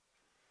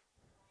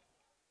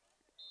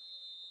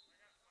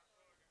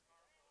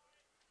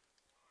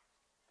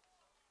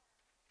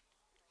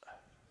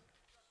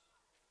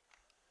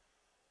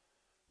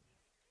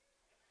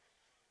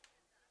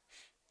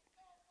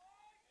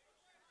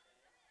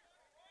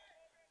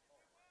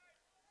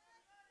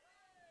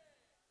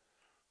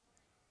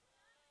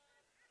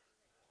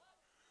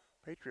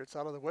 Patriots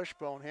out of the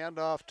wishbone.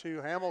 Handoff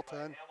to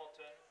Hamilton.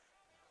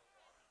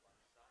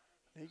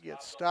 He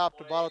gets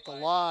stopped about at the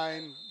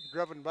line,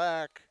 driven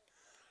back.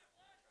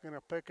 Going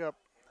to pick up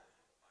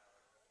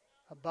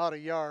about a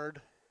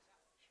yard.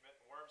 Schmidt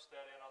and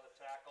Wormstead in on the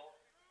tackle.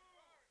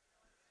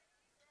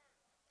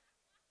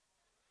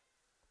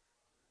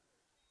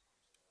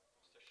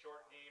 Just a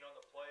short gain on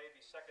the play.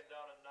 Be 2nd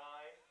down and 9.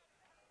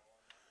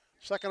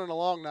 Second and a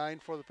long 9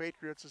 for the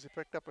Patriots as he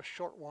picked up a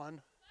short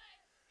one.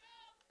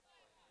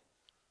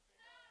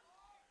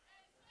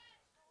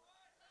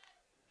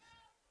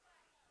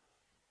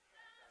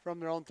 From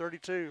their own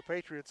 32,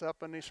 Patriots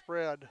up in the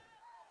spread.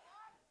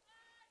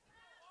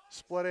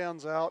 Split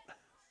ends out.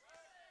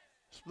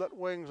 Split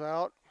wings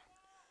out.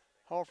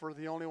 Hofer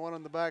the only one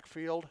in the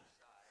backfield.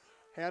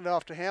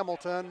 Handoff to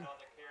Hamilton. On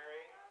the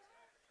carry.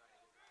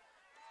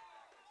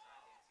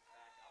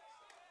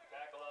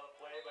 Tackle on the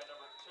play by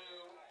number 2,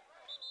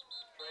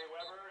 Trey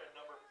Weber, and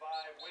number 5,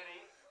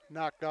 Whitty.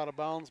 Knocked out of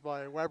bounds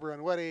by Weber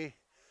and Whitty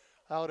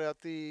out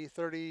at the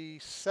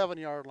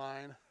 37-yard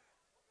line.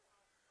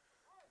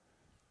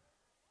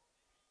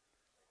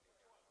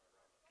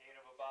 Gain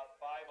of about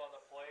 5 on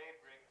the play.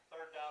 Bring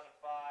 3rd down and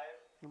 5.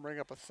 And bring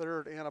up a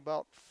 3rd and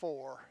about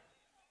 4.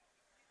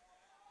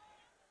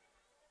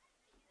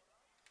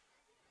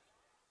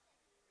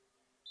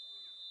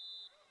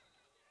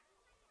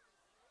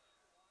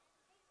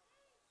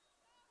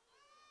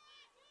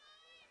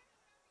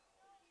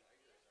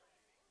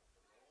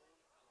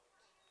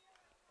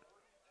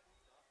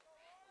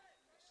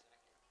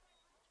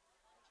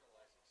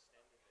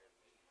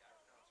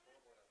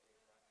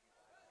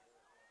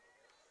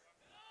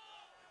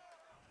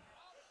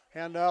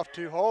 Handoff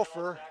to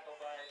Hofer.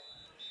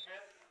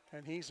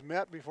 And he's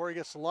met before he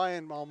gets the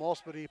line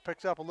almost, but he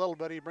picks up a little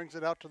bit. He brings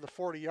it out to the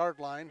 40-yard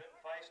line.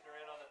 Feisner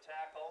in on the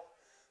tackle.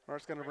 Where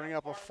it's going to bring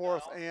up a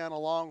 4th and a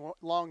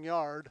long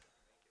yard.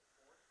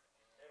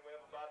 And we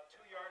have about 2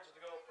 yards to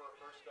go for a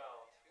 1st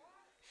down.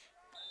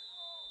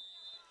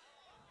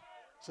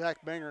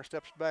 Zach Banger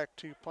steps back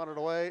to punt it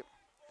away.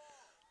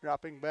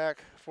 Dropping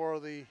back for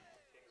the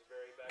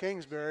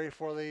Kingsbury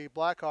for the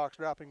Blackhawks,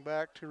 dropping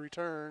back to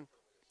return.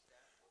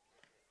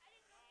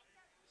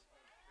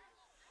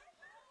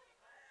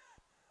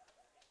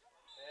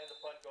 And the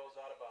punt goes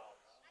out of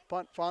bounds.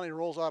 Punt finally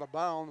rolls out of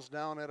bounds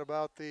down at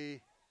about the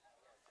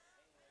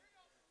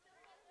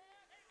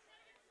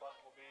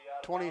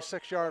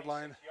 26-yard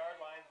line. 26-yard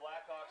line.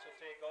 Blackhawks will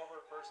take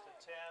over, 1st and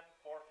 10.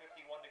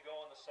 4:51 to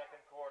go in the second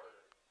quarter.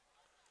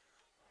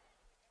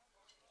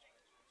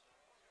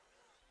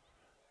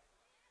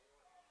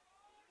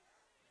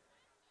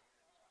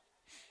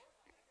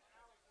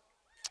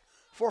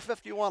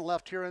 .451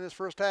 left here in this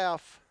first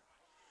half.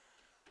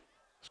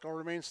 Score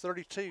remains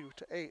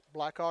 32-8.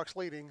 Blackhawks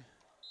leading.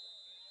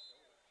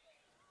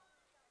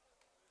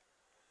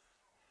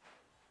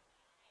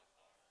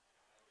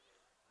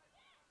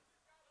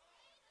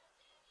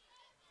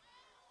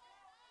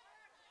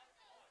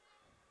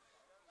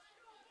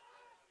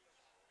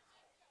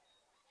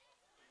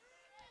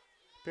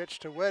 Pitch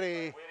to Whitty.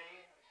 And it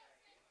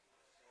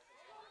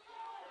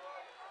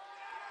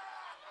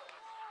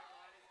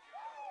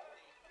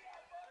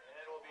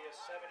will be a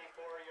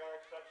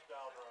 74-yard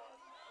touchdown run.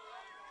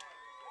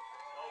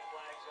 No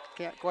flags on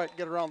the Can't quite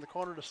get around the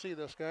corner to see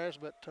this, guys,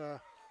 but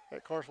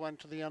of course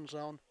went to the end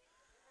zone.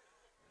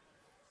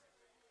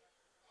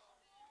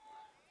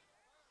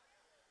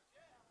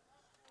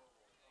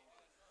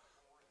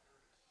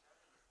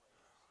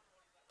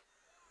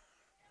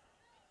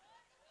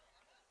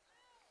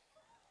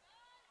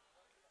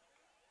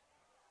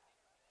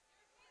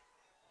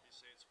 You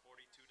say it's 42-0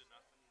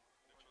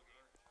 Mitchell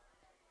game?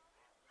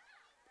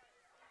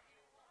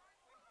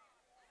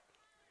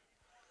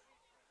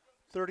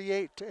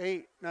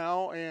 38-8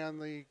 now,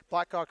 and the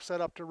Blackhawks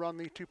set up to run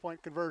the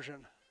two-point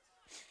conversion.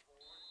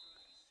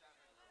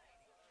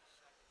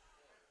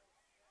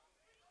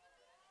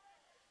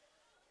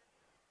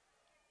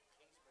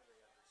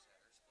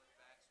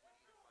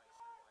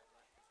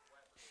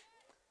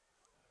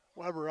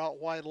 Weber out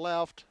wide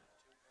left.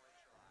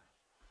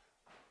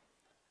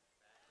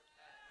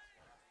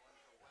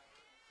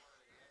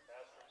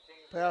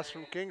 Pass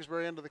from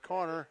Kingsbury into the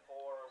corner.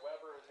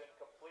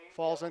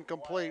 Falls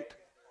incomplete.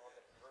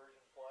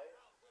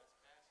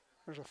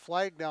 There's a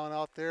flag down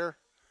out there,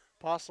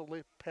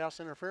 possibly pass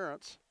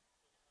interference.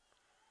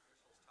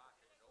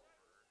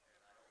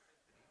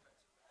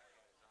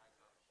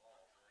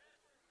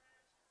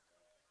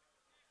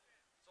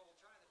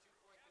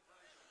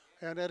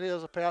 And it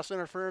is a pass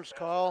interference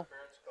call.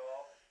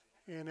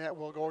 And that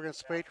will go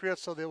against the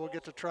Patriots, so they will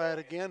get to try it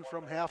again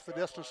from half the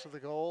distance to the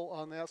goal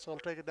on that. So it'll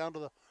take it down to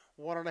the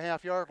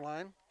 1.5 yard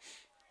line.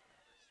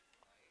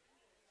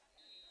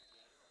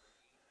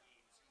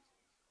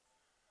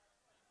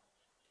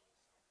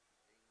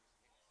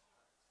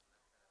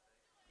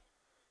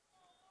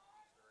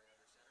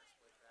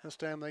 This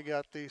time they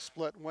got the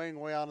split wing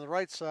way on the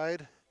right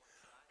side.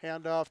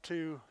 Hand off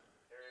to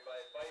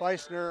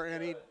Feisner,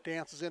 and he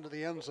dances into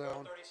the end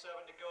zone. 37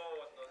 to go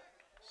in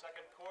the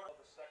second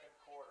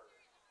quarter.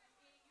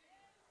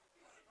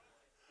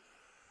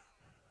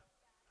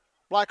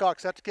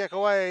 Blackhawks have to kick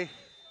away.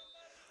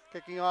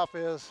 Kicking off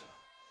is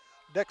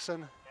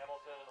Dixon.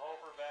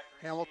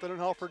 Hamilton and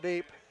Hofer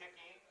deep.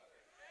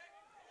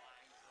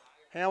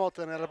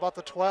 Hamilton at about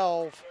the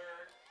 12.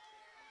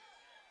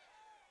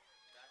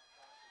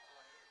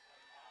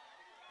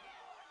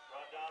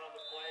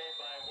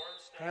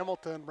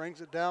 Hamilton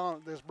brings it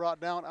down. This brought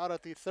down out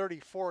at the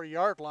 34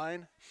 yard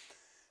line.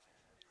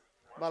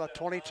 About a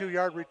 22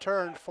 yard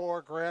return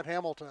for Grant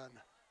Hamilton.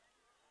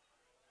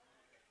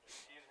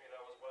 Excuse me,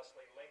 that was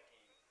Wesley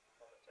Linky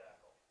on the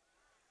tackle.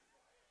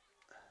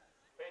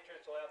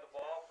 Patriots will have the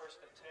ball,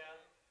 1st and 10.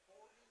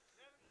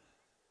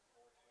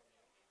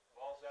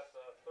 Ball's at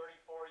the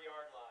 34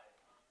 yard line.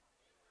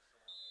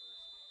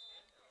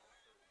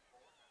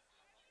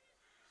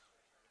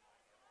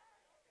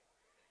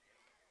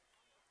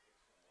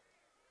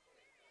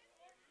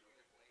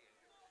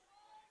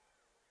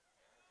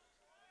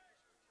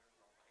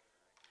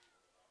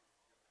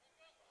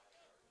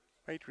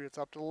 Patriots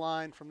up to the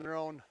line from their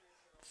own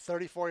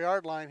 34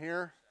 yard line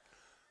here.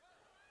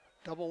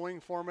 Double wing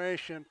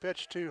formation,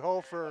 pitch to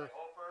Hofer.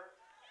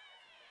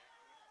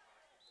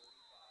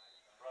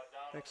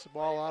 Takes the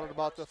ball out at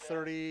about the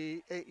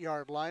 38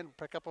 yard line.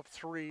 Pick up of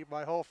 3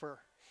 by Hofer.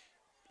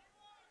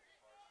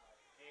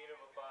 Gain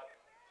of about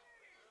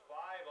 5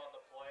 on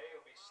the play.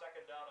 It'll be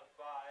 2nd down and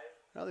 5.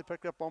 Now they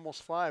picked up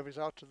almost 5. He's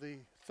out to the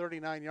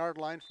 39 yard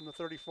line from the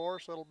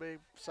 34, so it'll be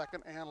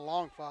 2nd and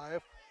long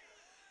 5.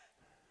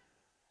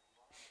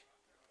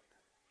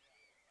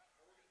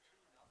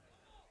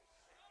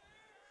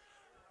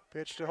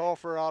 Pitch to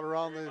Hofer out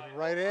around the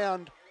right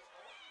end. And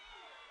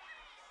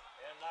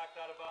knocked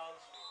out of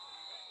bounds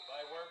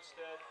by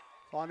Wormstead.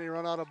 Finally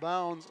run out of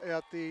bounds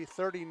at the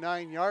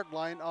 39 yard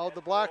line of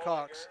the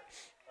Blackhawks.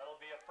 That'll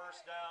be a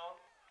 1st down.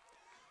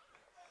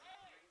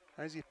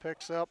 As he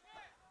picks up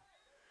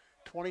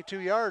 22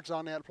 yards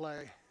on that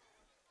play.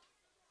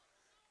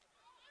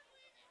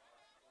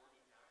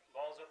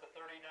 Ball's at the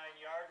 39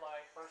 yard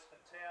line, 1st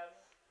and 10.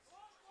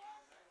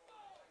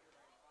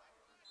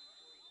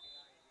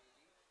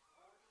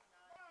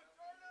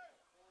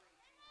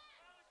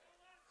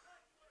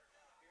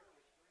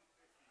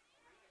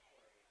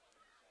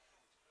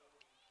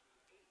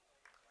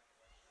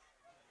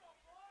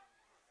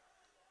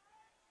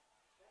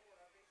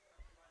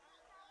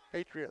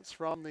 Patriots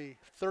from the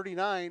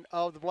 39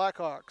 of the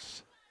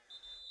Blackhawks.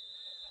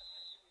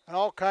 And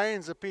all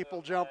kinds of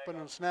people jumping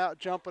and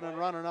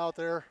running out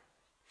there.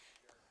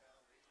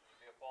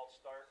 Be a false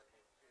start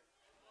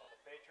on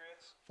the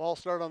Patriots.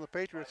 False start on the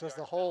Patriots as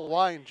the whole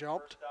line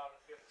jumped. 1st down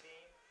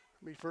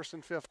and 15. Be 1st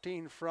and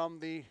 15 from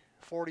the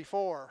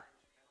 44.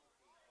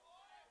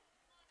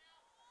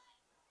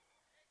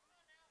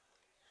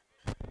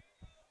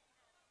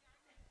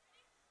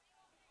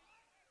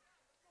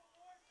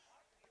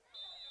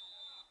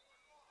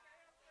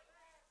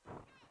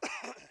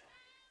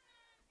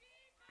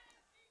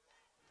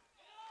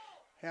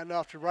 Hand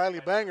off to Riley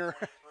Banger,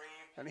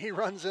 and he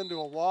runs into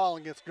a wall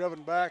and gets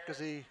driven back as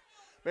he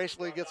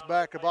basically gets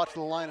back about to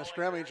the line of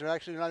scrimmage. They're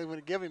actually not even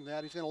going to give him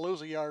that. He's going to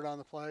lose a yard on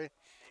the play.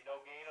 No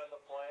gain on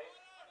the play.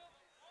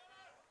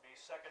 Be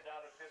 2nd down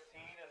and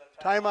 15 and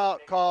a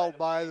Timeout called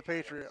by the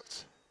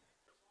Patriots.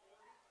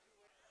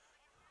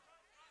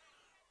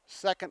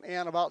 2nd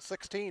and about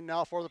 16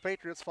 now for the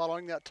Patriots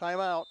following that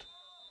timeout.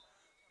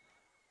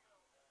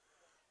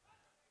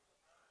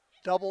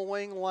 Double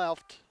wing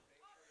left.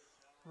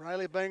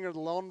 Riley Banger, the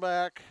lone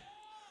back.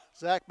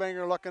 Zach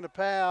Banger looking to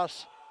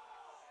pass.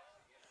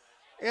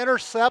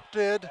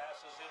 Intercepted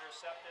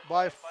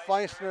by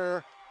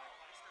Feisner.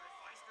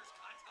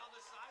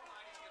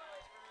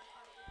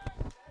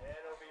 And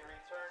it'll be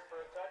returned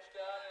for a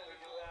touchdown, and we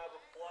do have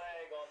a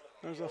flag on the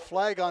There's a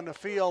flag on the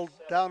field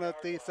down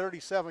at the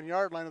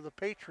 37-yard line of the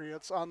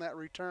Patriots on that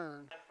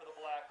return. For the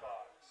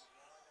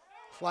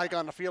Blackhawks. Flag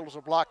on the field was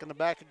a block in the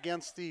back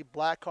against the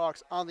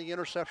Blackhawks on the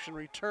interception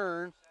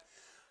return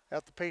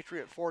at the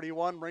Patriot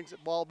 41. Brings the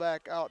ball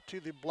back out to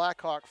the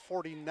Blackhawk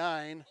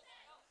 49.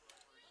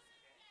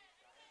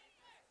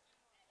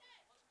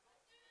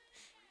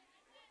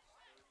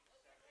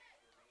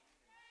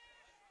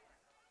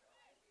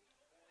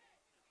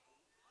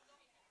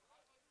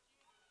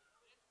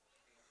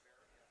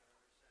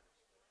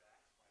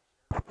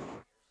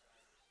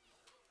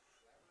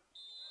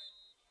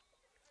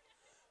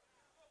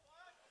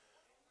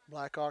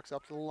 Blackhawks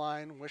up to the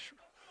line,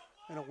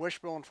 in a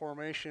wishbone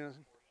formation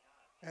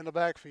in the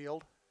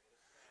backfield.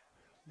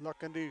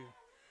 Looking to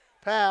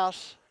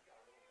pass.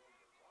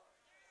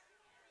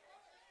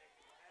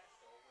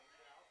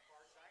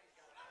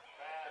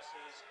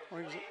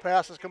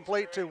 Pass is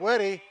complete to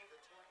Whitty.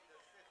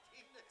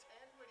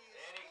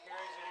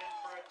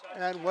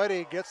 And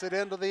Whitty gets it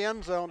into the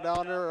end zone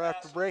down there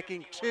after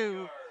breaking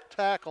 2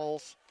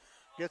 tackles.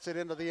 Gets it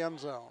into the end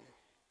zone.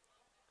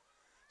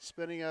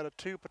 Spinning out of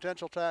 2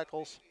 potential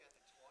tackles.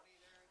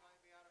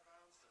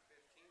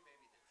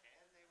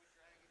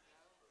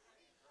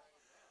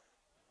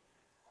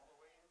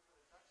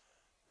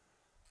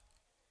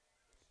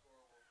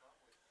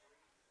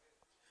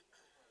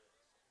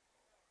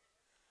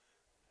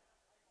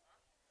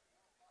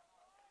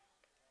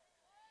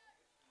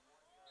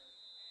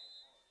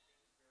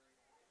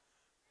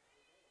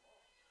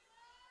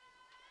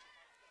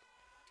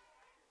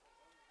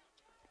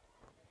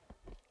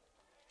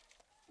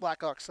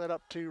 Blackhawks set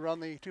up to run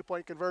the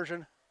 2-point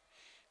conversion.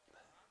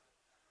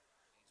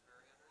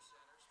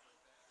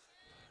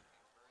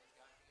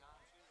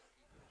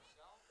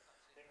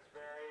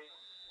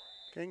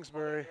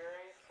 Kingsbury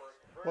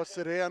puts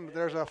it in.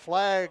 There's a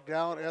flag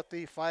down at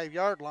the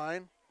 5-yard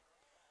line.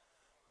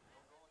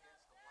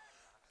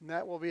 And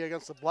that will be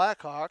against the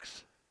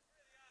Blackhawks.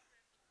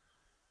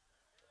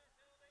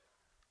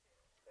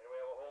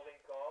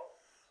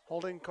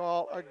 Holding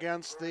call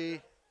against the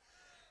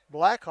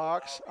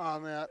Blackhawks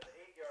on that.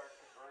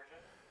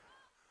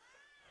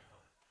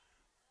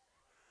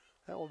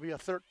 That will be a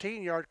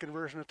 13-yard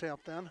conversion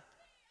attempt then.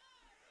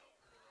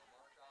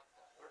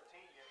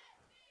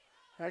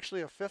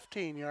 Actually a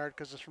 15-yard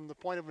because it's from the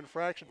point of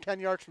infraction, 10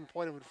 yards from the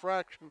point of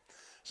infraction,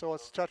 so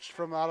it's touched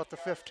from out at the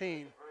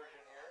 15.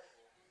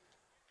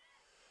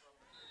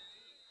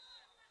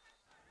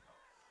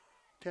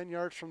 10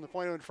 yards from the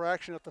point of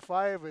infraction at the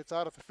 5, it's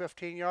out at the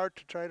 15-yard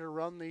to try to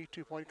run the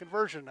 2-point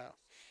conversion now.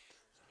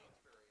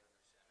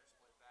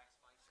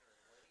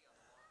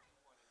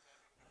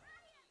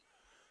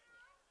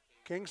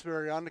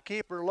 Kingsbury on the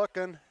keeper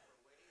looking.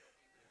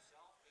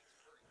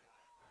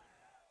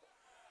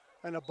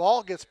 And the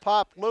ball gets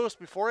popped loose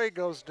before he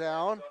goes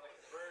down,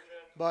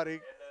 but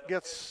he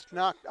gets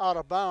knocked out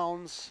of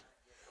bounds,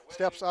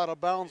 steps out of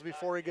bounds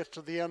before he gets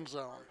to the end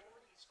zone.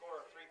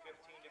 Score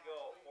 3:15 to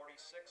go.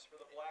 46 for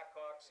the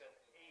Blackhawks and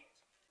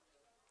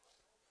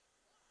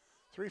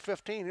 8.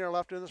 3:15 here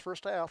left in this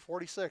first half,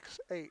 46-8.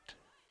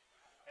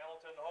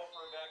 Hamilton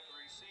Hofer back to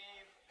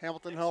receive.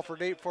 Hamilton Hofer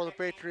deep for the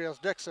Patriots.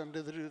 Dixon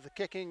do the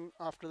kicking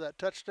after that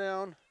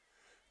touchdown.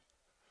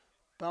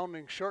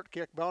 Bounding short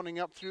kick, bounding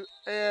up through,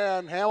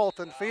 and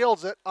Hamilton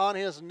fields it on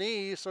his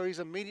knee, so he's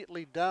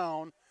immediately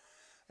down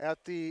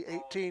at the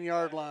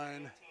 18-yard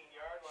line.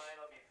 18-yard line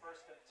will be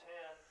 1st and 10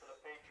 for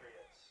the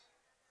Patriots.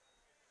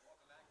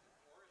 Welcome back to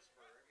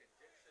Forestburg, and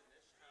Dixon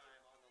this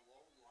time on the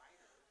low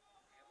liner.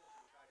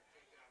 Hamilton tried to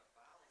take it out of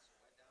bounds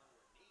and went down to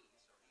a knee,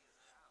 so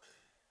he is out at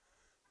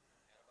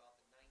about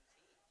the 19.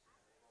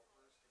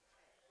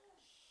 So we'll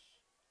go 1st and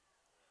 10.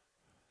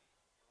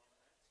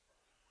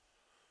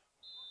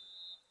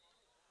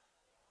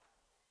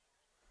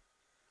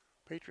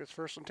 Patriots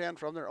 1st and 10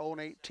 from their own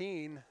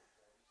 18.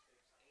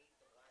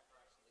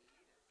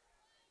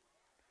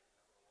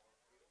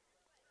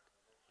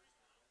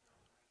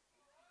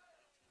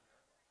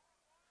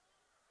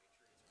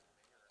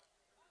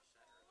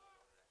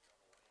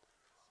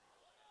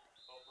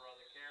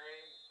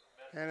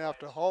 And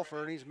after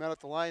Hofer, and he's met at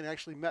the line,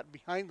 actually met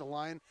behind the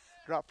line,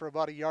 dropped for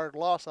about a yard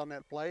loss on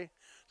that play.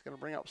 It's going to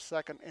bring up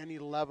 2nd and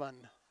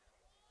 11.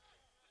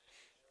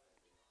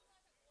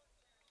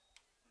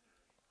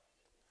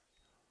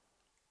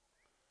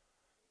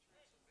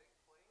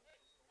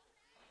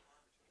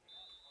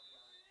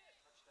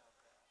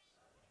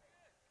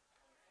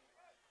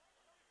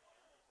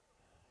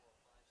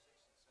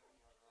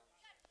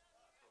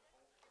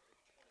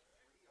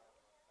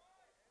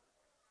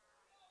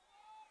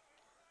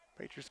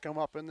 Patriots come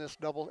up in this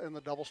in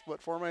the double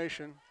split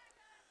formation.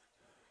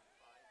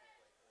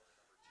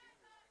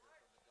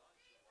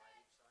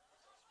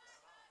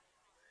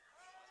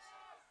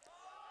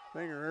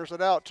 Banger airs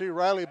it out to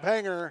Riley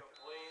Banger.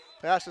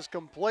 Pass is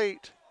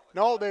complete.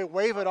 No, they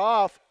wave it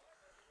off.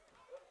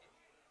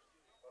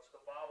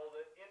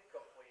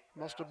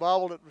 Must have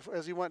bobbled it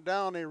as he went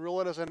down. They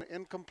rule it as an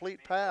incomplete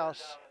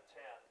pass.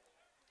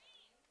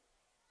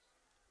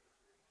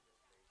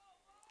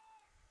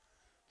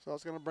 So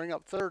it's going to bring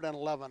up 3rd and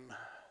 11.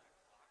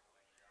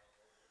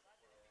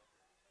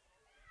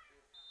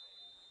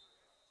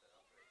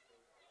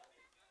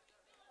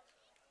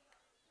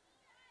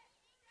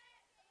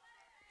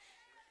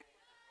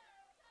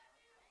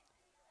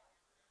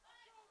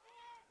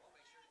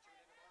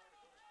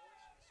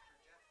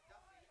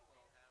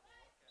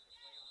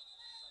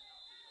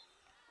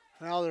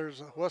 Now there's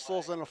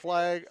whistles and a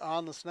flag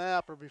on the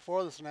snap or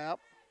before the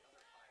snap.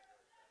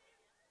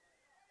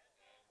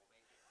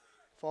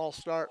 False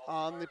start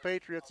on the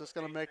Patriots. It's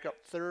going to make up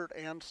 3rd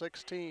and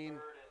 16. 3rd and 16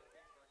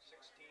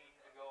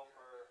 to go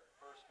for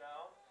first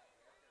down.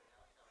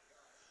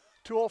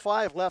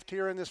 2:05 left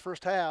here in this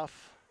first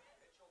half.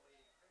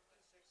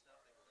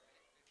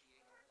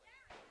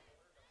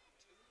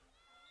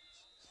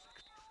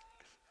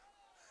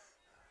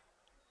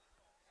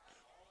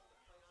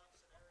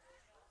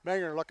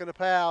 Banger looking to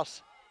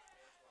pass.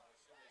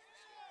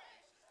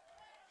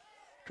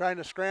 Trying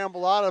to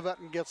scramble out of it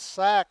and gets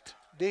sacked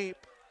deep.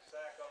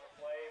 Sack on the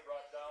play,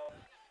 brought down.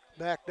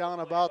 Back down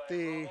about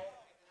the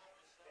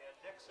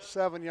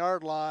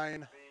 7-yard line.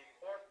 The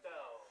 4th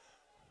down.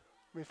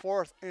 Be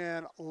 4th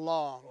and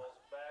long. Goes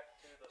back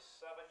to the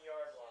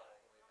 7-yard line.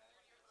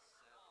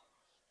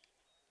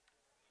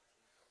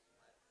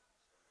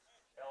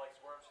 Alex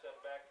Wormstead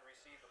back to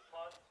receive the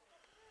punt.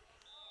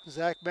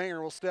 Zach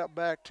Banger will step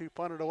back to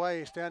punt it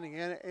away, standing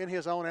in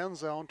his own end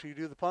zone to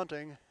do the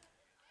punting.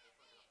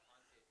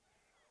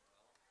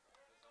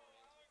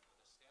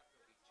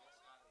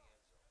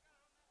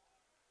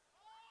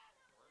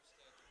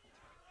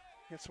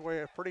 Gets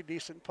away a pretty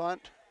decent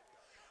punt.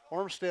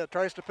 Ormstead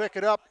tries to pick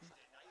it up. And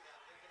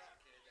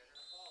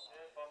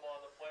fumble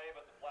on the play,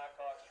 but the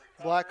Blackhawks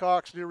recover.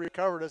 Blackhawks do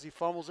recover it as he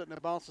fumbles it and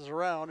it bounces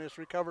around. It's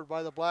recovered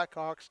by the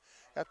Blackhawks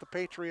at the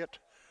Patriot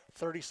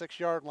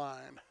 36-yard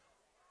line.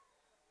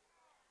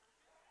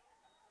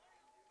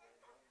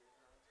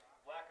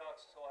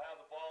 Blackhawks will have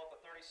the ball at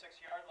the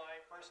 36-yard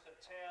line, 1st and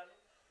 10.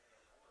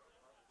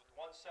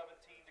 With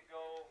 1:17 to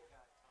go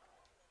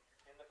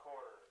in the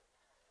quarter.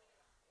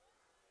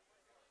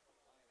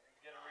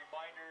 Again, a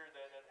reminder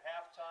that at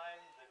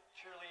halftime, the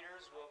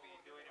cheerleaders will be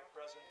doing a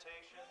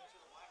presentation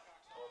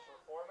or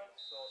performance,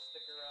 so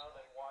stick around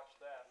and watch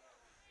that.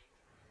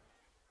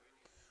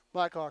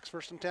 Blackhawks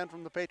 1st and 10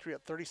 from the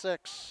Patriot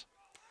 36.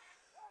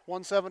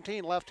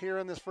 1:17 left here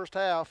in this first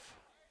half.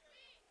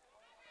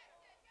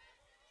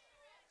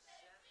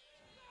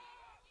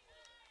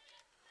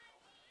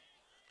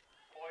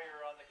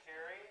 Poyer on the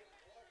carry.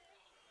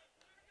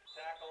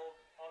 Tackled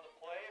on the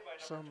play by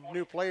number Some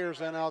new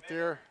players in out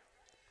there.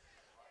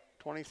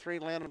 23,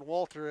 Landon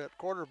Walter at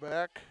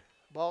quarterback.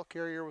 Ball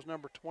carrier was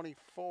number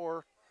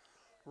 24,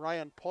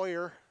 Ryan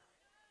Poyer.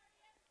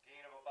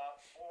 Gain of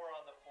about 4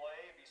 on the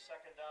play. Be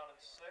 2nd down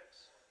and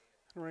 6.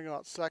 Ring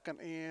out 2nd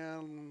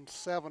and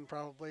 7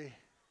 probably.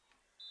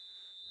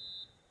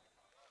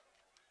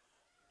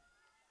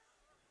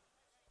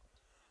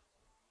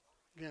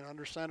 Again,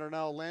 under center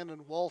now,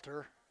 Landon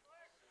Walter.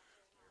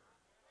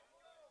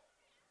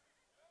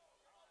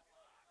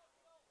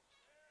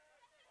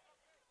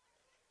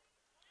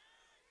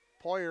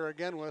 Poyer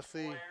again with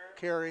the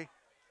carry.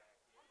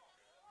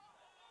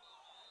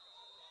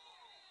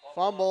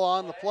 Fumble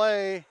on the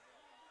play. And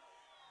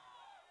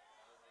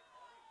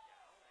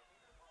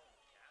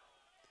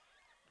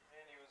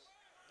he was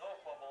no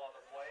fumble on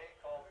the play.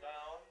 Called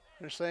down.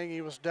 They're saying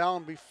he was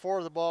down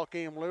before the ball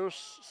came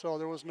loose, so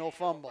there was no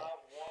fumble.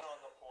 About 1 on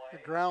the The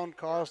play. ground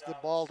caused the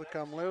ball to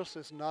come loose.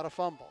 It's not a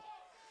fumble.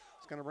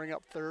 It's going to bring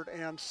up 3rd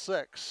and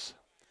 6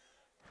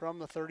 from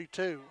the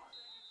 32.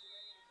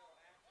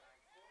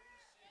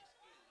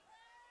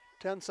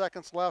 10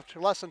 seconds left,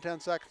 less than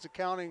 10 seconds of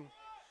counting.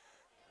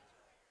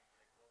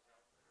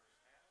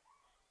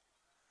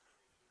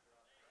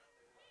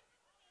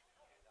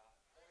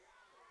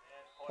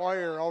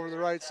 Poyer over the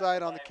right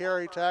side on the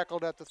carry,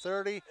 tackled at the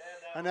 30,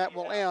 and that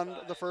will end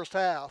the first The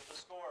half.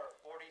 score,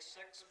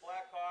 46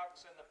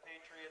 Blackhawks and the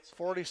Patriots.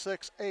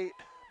 46-8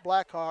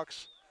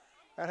 Blackhawks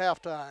at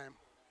halftime.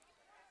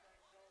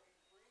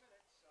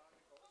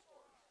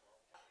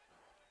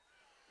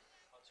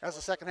 As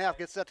the second half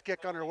gets set to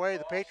kick underway,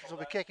 the Patriots will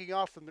be kicking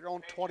off from their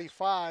own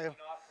 25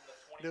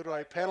 due to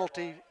a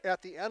penalty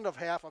at the end of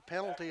half, a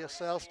penalty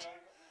assessed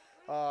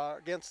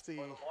against the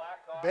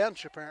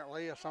bench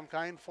apparently of some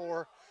kind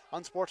for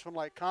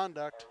unsportsmanlike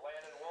conduct.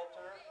 Landon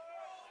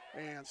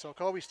Wilter And so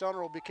Kobe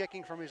Stoner will be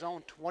kicking from his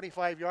own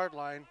 25-yard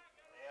line.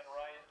 and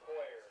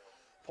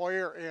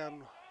Ryan Poyer. Poyer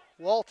and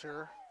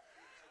Walter,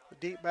 the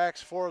deep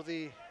backs for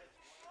the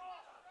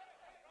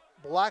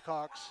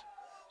Blackhawks,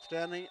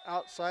 standing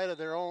outside of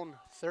their own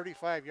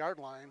 35-yard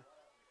line.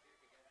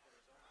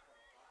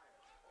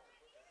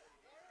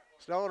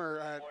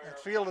 Stoner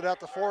fielded at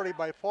the 40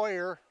 by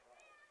Poyer.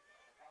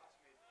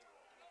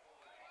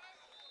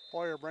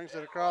 Poyer brings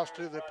it across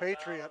to the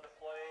Patriot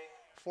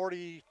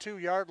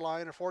 42-yard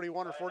line, or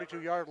 41 or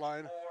 42-yard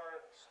line.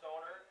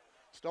 Stoner.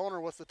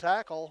 Stoner with the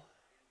tackle.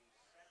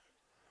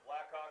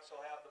 Blackhawks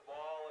will have the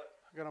ball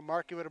at Going to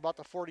mark you at about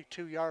the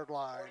 42-yard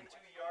line.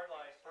 42-yard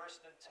line, 1st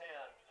and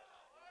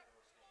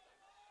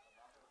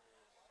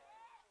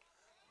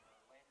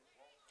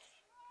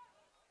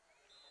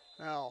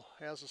 10. Now,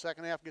 as the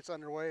second half gets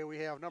underway, we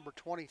have number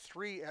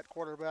 23 at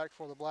quarterback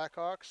for the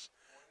Blackhawks.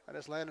 That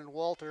is Landon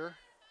Walter.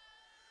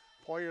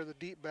 Poyer, the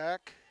deep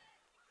back.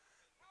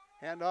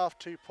 Hand off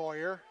to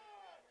Poyer.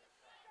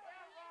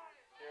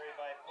 Carry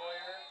by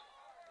Poyer.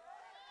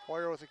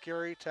 Poyer with the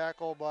carry,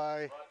 tackle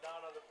by Brought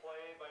down on the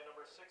play by number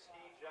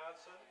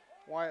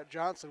Wyatt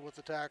Johnson with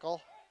the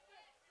tackle.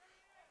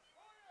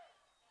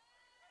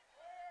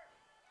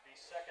 Be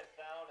second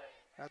down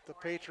and At the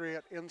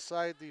Patriot,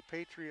 inside the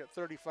Patriot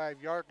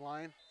 35-yard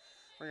line.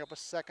 Bring up a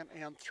 2nd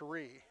and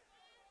 3.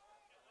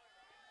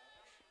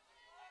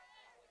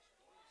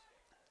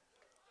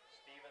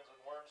 Stevens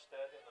and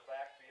Wormstead in the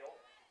backfield.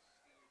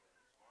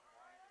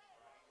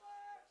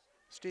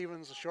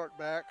 Stevens, the short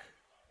back.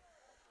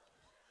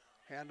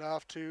 Hand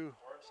off to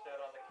Wormstead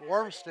on the carry.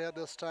 Wormstead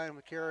this time,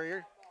 the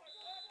carrier.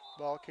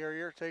 Ball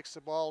carrier takes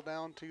the ball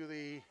down to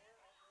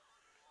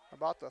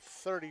about the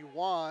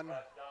 31. Brought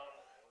down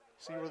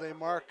See by where they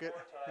number mark it.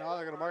 44, Ty Now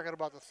they're going to mark it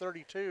about the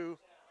 32.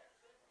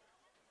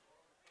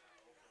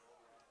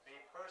 Be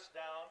first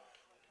down.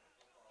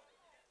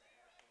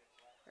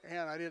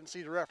 And I didn't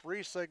see the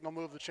referee signal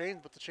move the chains,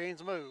 but the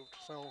chains moved.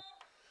 So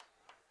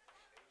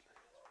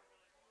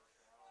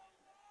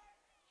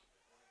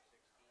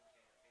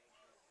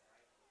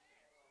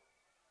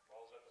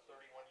Ball's at the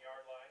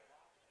 31-yard line.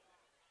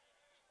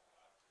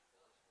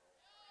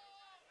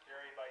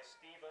 Carried by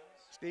Stevens.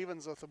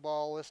 Stevens with the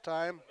ball this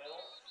time. Middle.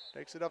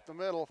 Takes it up the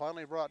middle.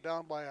 Finally brought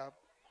down by a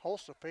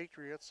host of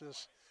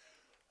Patriots.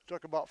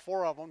 Took about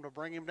 4 of them to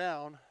bring him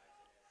down.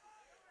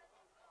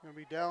 Going to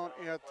be down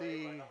at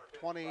the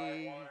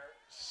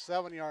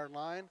 27-yard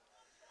line.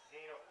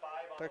 Gain of 5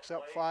 on Picks the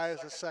up play. 5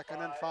 as a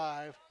 2nd and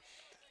 5.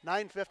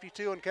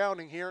 9:52 and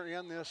counting here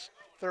in this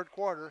third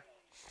quarter.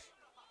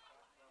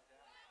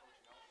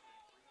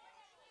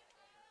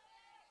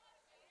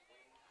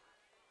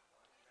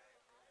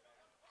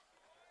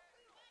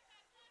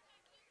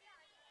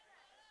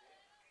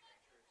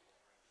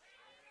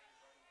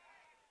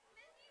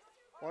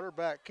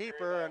 Quarterback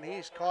keeper, and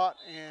he's caught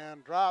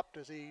and dropped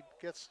as he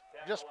gets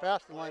just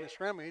past the line of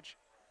scrimmage.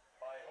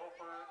 By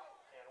Hofer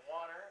and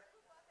Warner.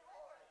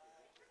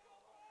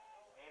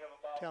 Gain of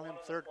about Tell 1 him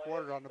on the third play.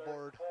 quarter on the Third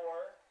board.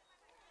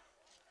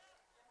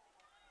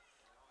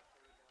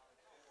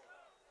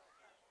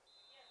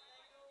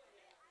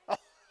 4.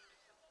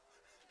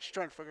 Just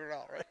trying to figure it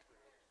out, right?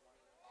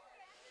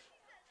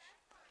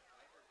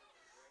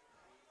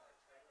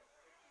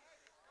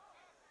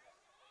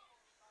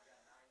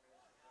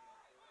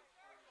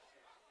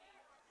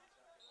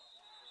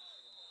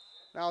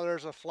 Now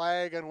there's a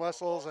flag and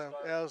whistles and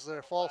as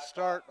the false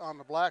start on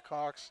the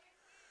Blackhawks,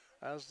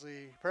 as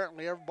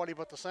apparently everybody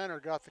but the center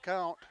got the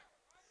count.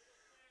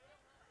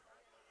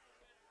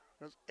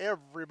 As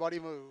everybody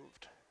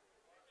moved.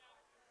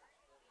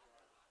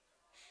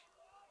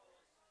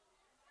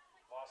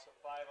 Loss of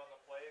 5 on the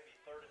play. Be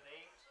 3rd and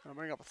 8. Gonna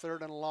bring up a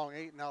 3rd and a long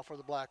 8 now for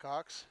the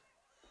Blackhawks.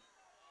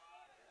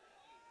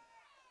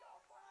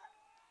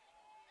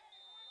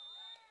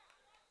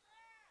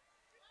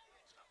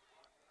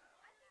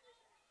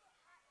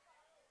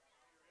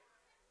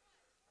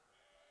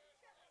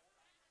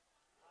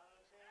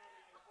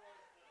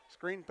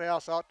 Screen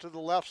pass out to the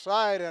left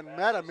side and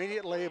met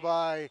immediately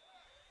by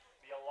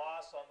Be a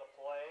loss on the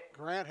play.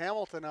 Grant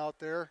Hamilton out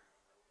there.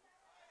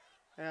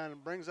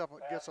 And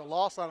gets a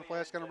loss on the play.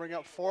 It's going to bring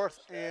up 4th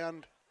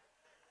and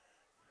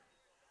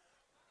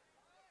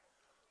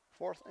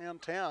 10.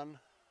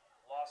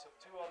 Loss of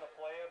 2 on the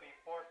play. It'll be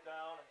 4th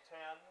down and 10.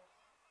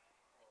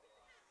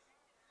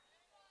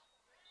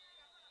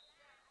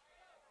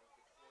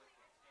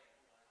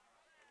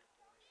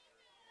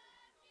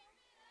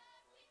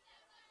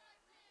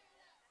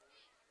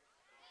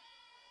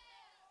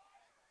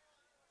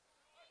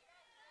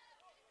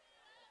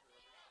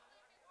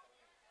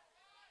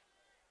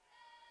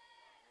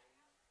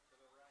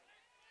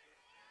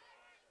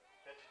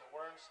 Pitch to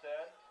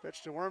Wormstead.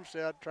 Pitch to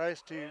Wormstead,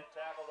 tries to And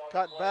tackled on the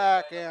cut play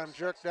back by number and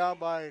jerked 16, down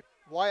by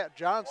Wyatt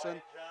Johnson.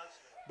 Wyatt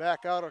Johnson.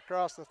 Back out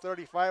across the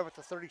 35 at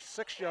the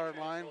 36-yard Patriots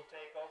line. will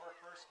take over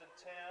 1st and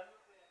 10.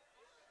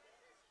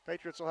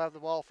 Patriots will have the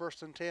ball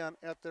 1st and 10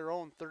 at their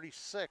own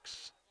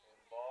 36.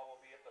 And ball will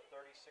be at the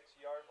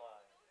 36-yard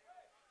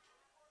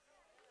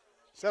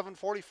line.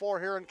 7:44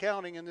 here and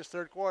counting in this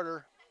third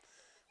quarter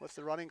with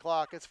the running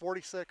clock. It's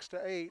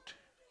 46-8.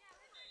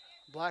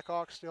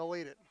 Blackhawks still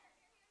lead it.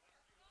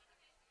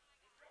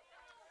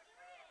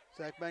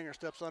 Zach Banger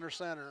steps under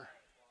center.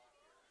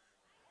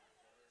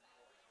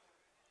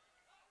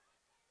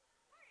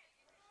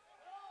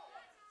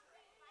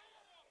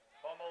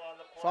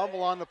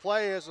 Fumble on the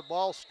play as the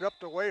ball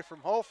stripped away from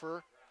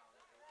Hofer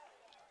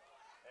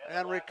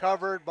and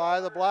recovered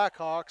by the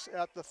Blackhawks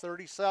at the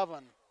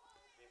 37.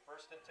 Be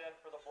 1st and 10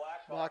 for the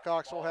Blackhawks.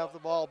 Blackhawks will have the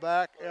ball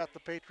back at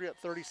the Patriot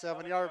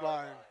 37-yard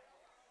line.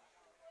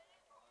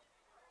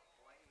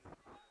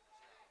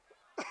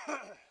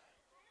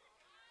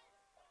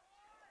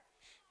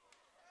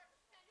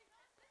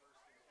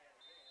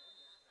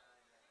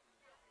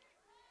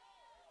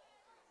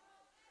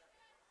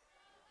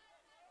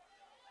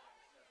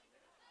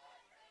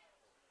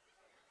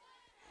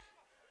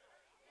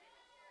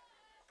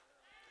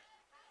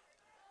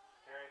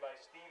 Carried by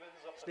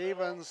Stevens up the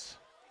Stevens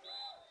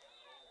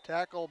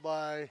tackled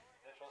by middle.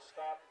 Initial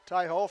stop.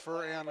 Ty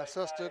Hofer and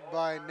assisted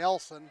by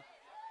Nelson.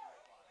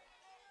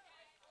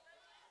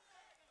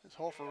 As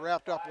Hofer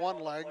wrapped up one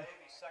leg. Play, be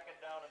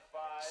 2nd down and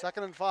 5.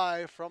 2nd and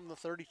 5 from the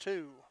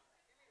 32.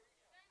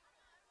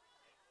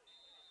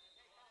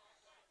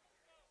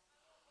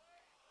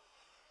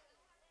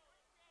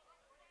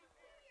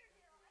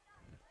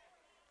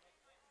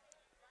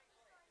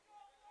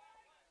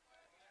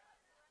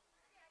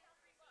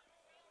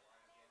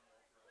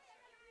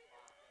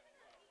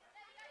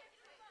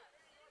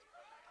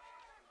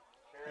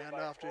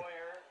 left. Poyer.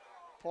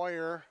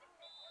 Poyer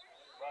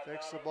Brought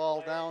takes down the on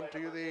ball play down by to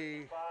number the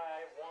 55,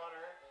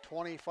 Warner.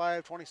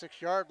 25,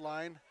 26-yard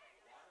line.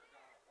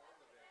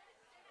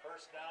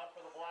 First down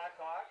for the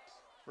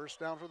Blackhawks. First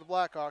down for the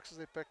Blackhawks as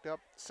they picked up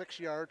 6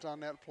 yards on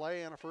that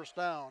play and a first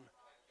down.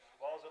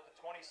 Ball's at the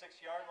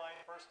 26-yard line,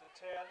 first and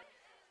 10.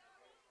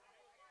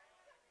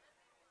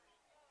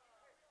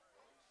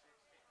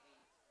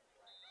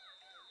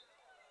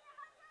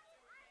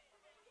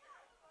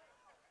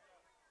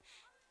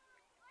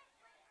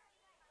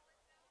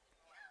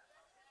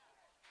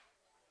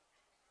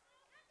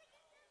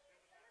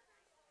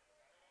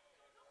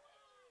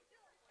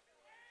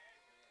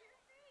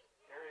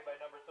 Carry by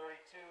number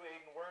 32,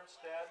 Aiden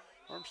Wormstead.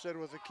 Wormstead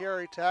with a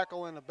carry,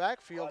 tackle in the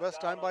backfield, Brought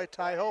this down time on by the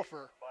Ty play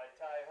Hofer. By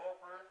Ty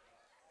Hofer.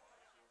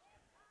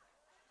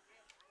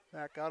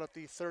 Back out at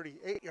the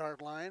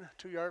 38-yard line,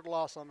 2-yard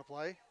loss on the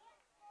play.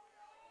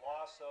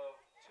 Loss of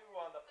 2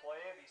 on the play,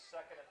 it'll be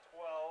second and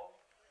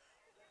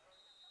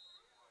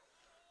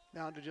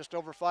 12. Down to just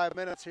over 5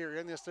 minutes here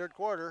in this third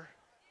quarter.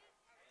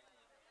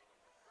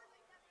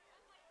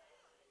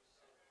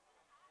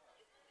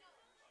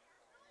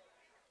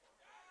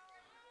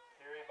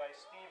 Carry by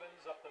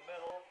Stevens up the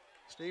middle.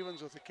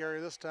 Stevens with the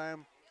carry this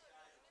time.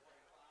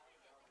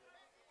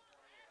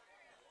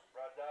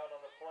 Brought down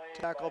on the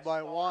play Tackle by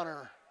Stoner.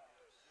 Warner.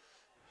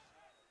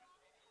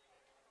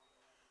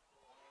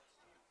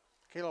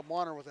 Caleb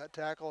Warner with that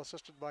tackle,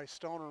 assisted by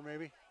Stoner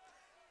maybe.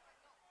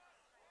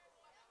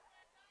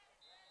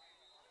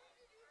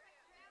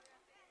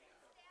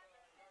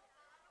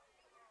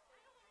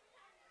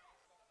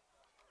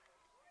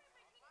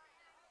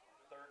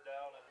 Third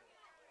down and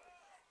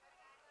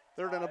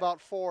Third and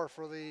about 4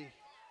 for the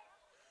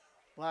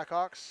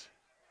Blackhawks.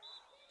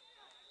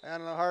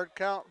 And a hard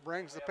count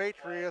brings the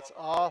Patriots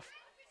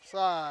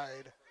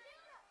offside.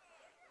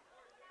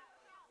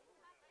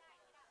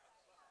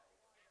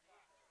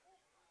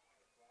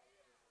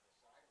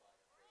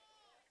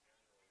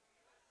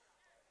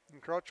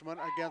 Encroachment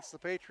against the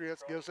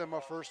Patriots gives them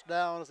a first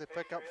down as they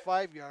pick up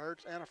 5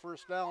 yards and a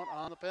first down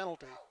on the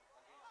penalty.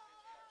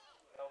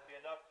 that'll be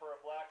enough for a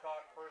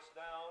Blackhawk first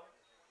down.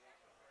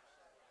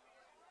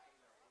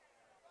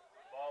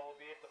 Ball will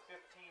be at the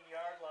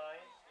 15-yard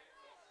line.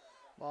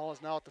 Ball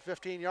is now at the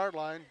 15-yard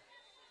line.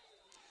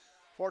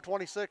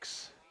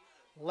 4:26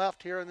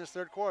 left here in this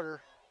third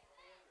quarter.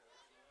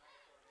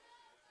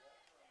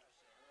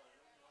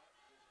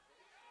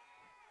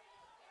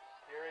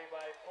 Carry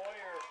by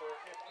Poyer for a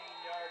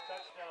 15-yard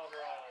touchdown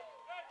run.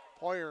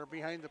 Poyer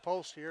behind the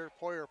post here.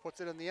 Poyer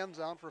puts it in the end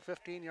zone for a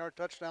 15-yard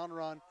touchdown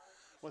run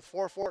with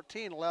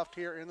 4:14 left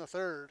here in the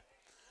third.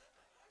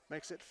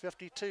 Makes it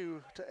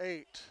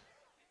 52-8.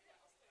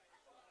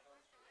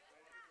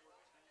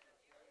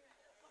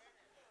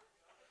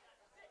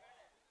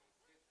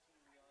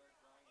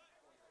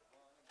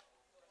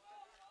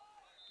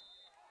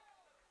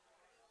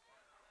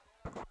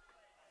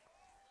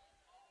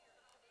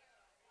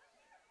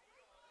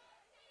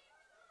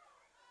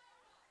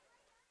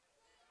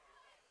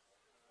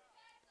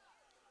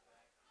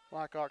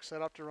 Blackhawks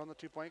set up to run the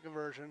 2-point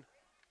conversion.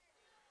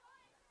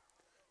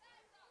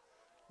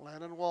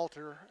 Landon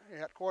Walter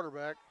at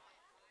quarterback.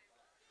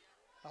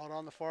 Out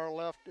on the far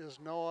left is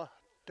Noah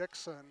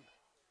Dixon.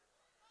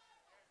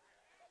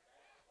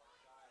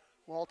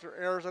 Walter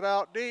airs it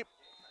out deep,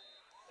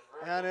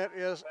 and it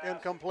is Pass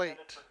incomplete.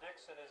 intended for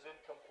Dixon is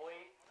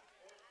incomplete.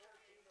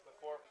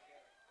 Before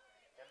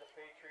and the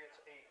Patriots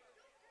 8.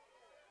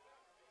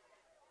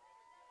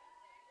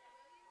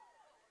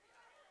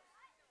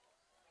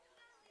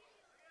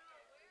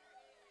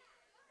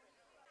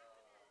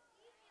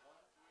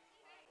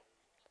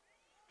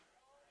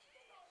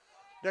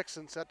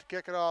 Dixon set to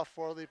kick it off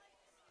for the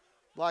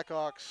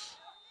Blackhawks.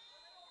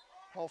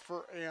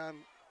 Hofer and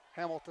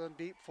Hamilton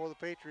deep for the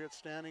Patriots,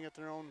 standing at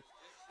their own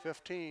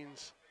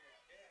 15s.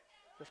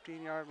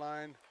 15-yard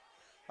line.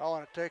 Oh,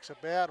 and it takes a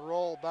bad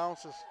roll,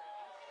 bounces,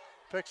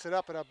 picks it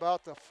up at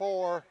about the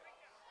 4.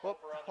 Whoop,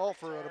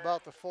 Hofer at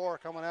about the 4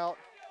 coming out,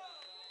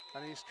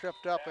 and he's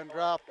tripped up and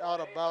dropped out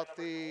about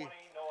the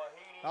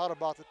 20.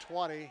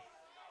 Patriots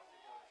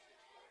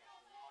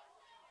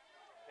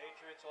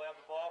will have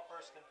the ball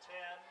first and 10.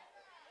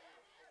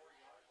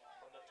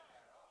 From the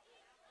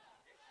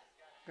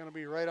Going to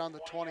be right on the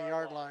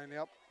 20-yard line.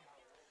 Yep.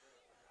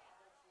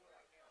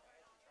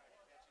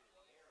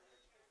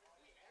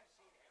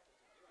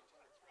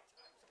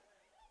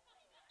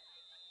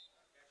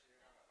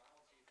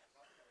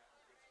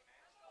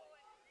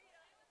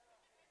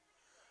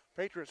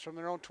 Patriots from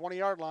their own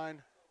 20-yard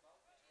line.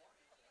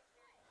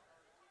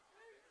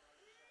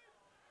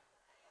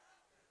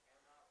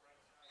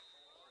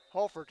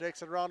 Hofer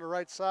takes it around the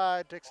right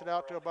side, takes it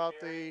out to about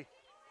the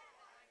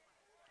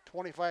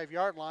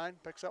 25-yard line,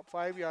 picks up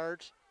 5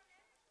 yards.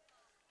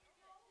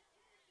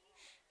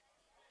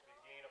 big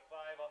gain of 5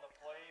 on the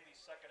play, be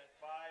second and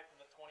 5 from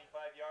the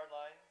 25-yard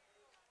line.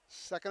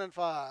 2nd and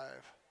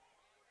 5.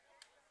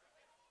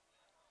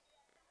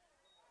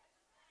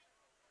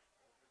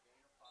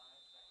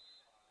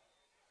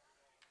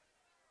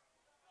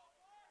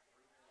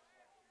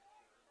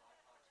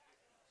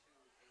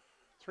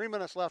 3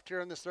 minutes left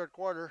here in this third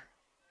quarter.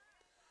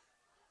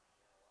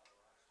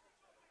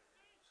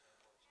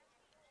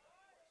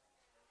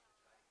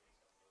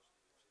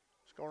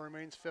 Score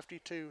remains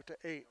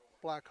 52-8,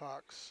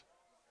 Blackhawks.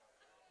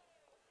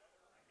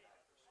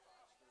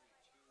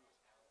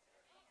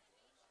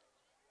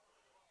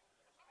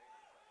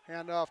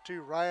 Hand off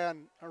to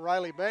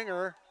Riley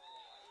Banger.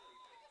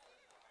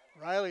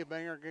 Riley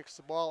Banger gets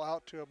the ball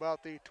out to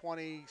about the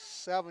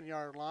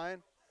 27-yard line.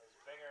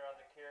 Binger on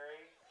the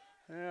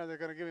carry. Yeah, they're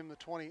going to give him the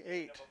 28.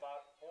 About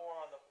 4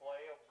 on the play.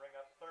 He'll bring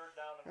up third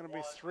down and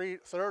Going to be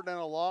third and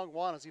a long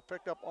one as he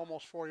picked up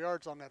almost 4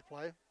 yards on that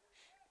play.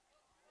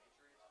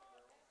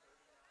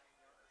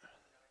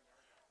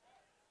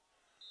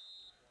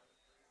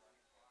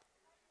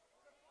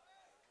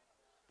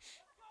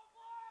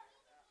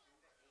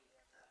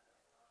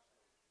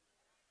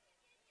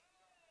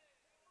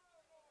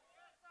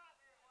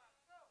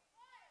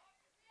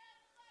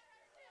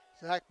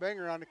 Zach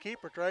Banger on the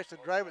keeper tries to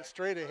drive it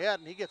straight ahead,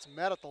 and he gets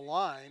met at the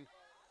line.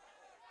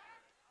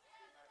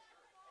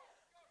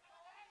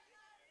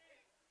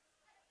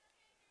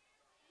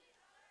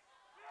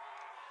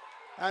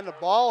 And the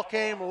ball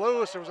came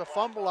loose. There was a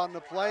fumble on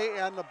the play,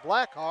 and the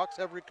Blackhawks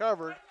have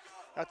recovered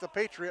at the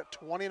Patriot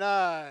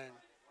 29.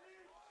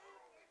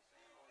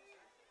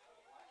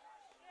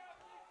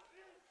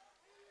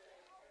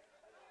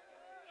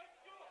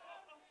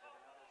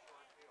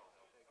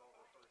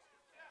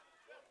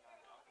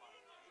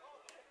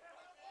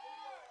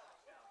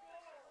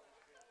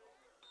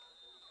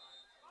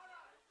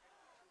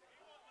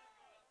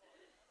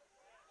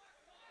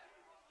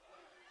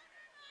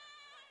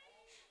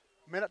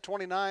 Minute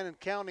 29 and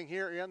counting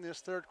here in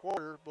this third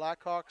quarter.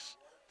 Blackhawks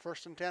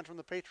first and 10 from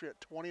the Patriot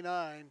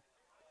 29.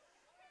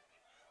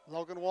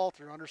 Logan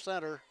Walter under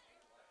center.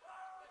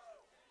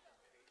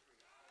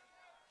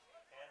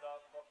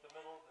 Handoff up the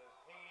middle to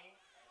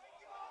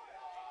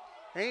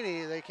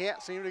Haney. Haney, they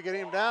can't seem to get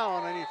him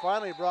down, and he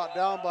finally brought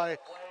down by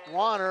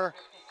Warner.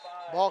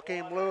 Ball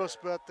came loose,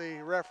 but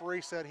the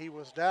referee said he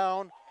was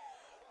down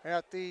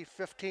at the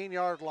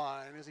 15-yard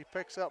line as he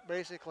picks up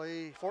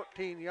basically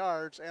 14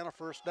 yards and a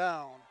first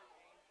down.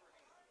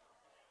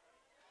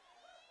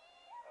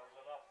 That was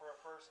enough for a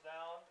first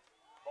down.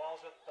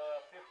 Ball's at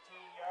the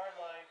 15-yard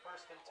line,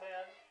 first and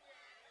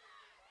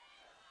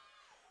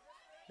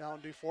 10.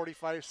 Down to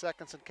 45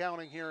 seconds and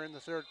counting here in the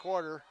third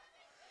quarter.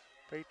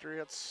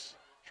 Patriots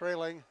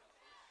trailing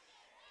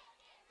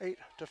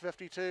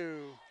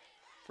 8-52.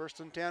 First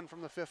and 10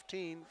 from the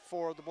 15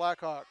 for the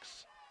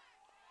Blackhawks.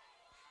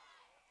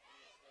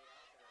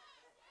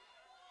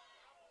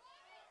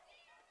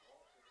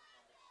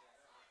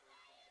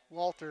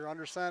 Walter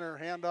under center,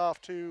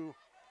 handoff to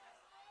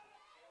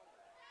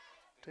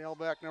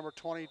tailback number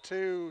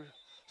 22,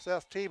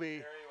 Seth Tebe.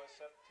 Carry was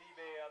Seth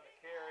Tebe on the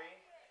carry.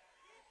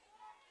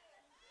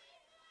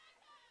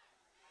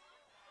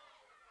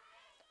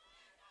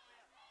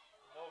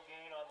 No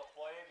gain on the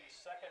play. The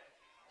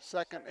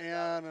Second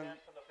down and 10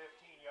 from the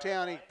 15-yard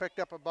 10. He line. picked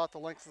up about the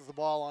length of the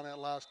ball on that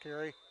last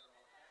carry.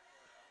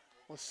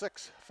 With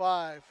 6,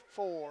 5,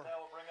 4, That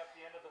will bring up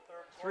the end of the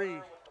third 3, quarter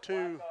with the 2,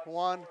 Blackhawks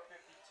 1, score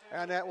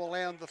 52. and that will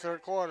end the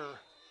third quarter.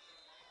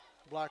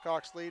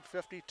 Blackhawks lead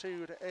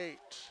 52-8.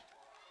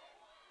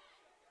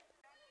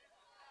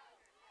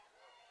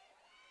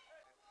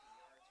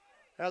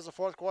 As the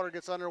fourth quarter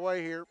gets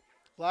underway here,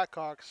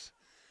 Blackhawks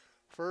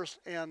first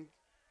and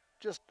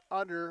just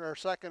under, or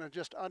second and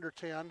just under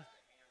 10. Tebe on the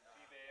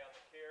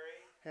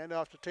carry. Hand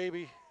off to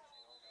Tebe.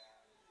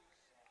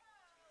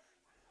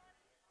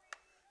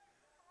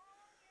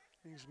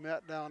 He's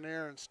met down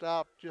there and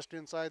stopped just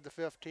inside the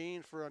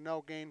 15 for a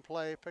no gain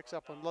play. Picks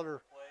up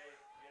another Play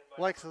again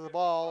by length of the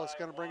ball. It's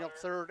going to bring up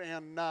third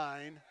and 9.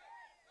 gain of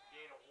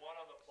 1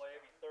 on the play.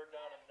 It'll be third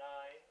down and 9.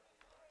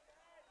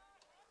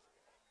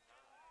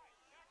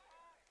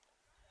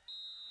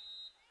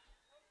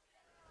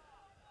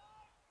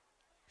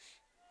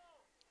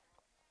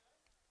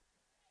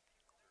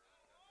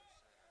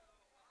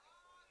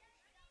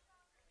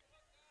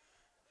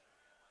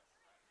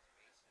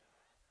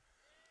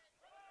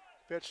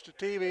 Pitch to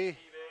Tebe, Tebe.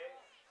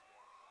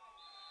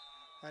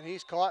 and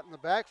he's caught in the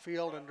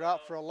backfield and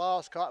dropped for a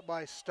loss, caught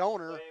by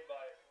Stoner. Play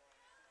by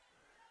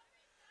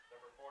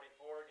number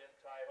 44 again,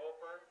 Ty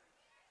Hofer.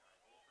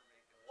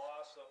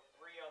 Loss of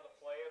 3 on the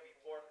play. It'll be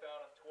fourth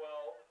down and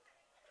 12.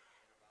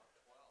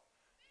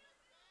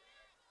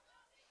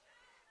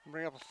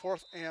 Bring up a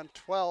fourth and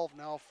 12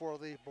 now for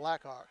the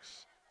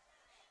Blackhawks.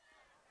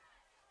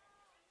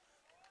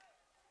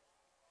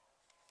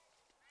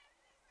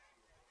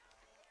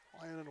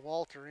 Landon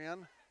Walter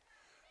in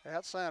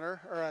at center,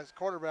 or as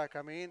quarterback,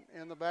 I mean.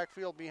 In the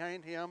backfield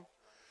behind him,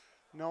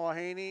 Noah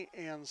Haney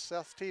and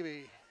Seth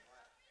Tebe.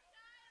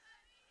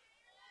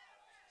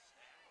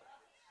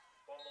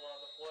 Fumble on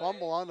the play.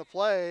 Fumble on the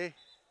play,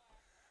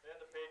 Then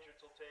the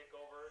Patriots will take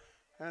over.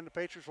 and the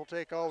Patriots will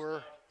take over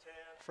Down 10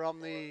 from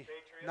for the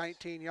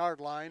Patriots. 19-yard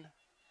line.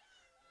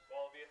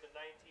 Ball will be at the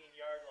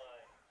 19-yard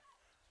line.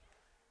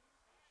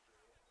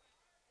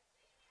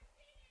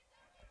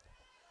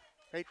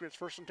 Patriots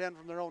first and 10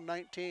 from their own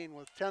 19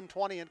 with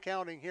 10:20 and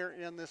counting here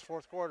in this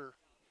fourth quarter.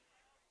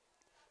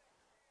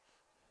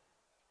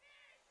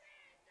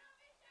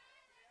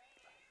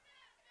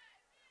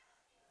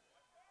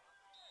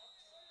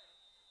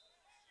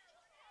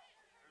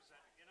 There's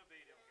that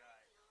innovative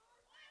guy. Would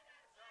you win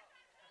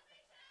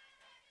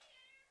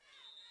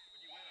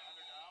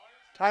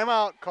 $100?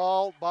 Timeout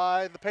called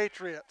by the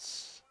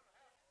Patriots.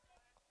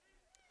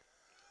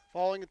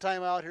 Following a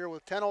timeout here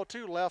with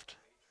 10:02 left.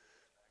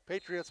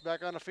 Patriots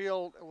back on the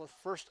field with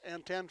first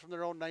and 10 from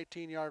their own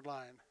 19-yard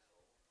line.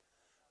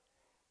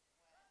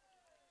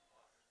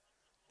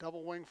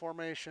 Double wing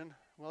formation.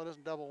 Well, it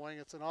isn't double wing,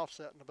 it's an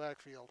offset in the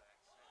backfield.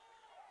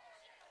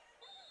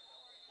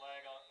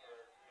 Flag on,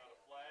 or not a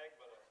flag,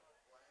 but a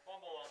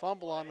fumble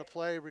Fumble on the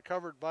play,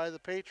 recovered by the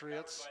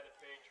Patriots. Covered by the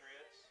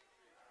Patriots.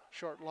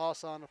 Short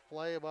loss on the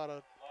play, about a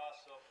Loss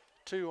of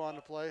 2 on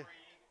the play. 2 or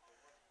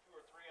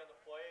 3 on the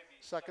play. Be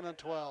Second and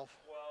 12.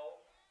 12.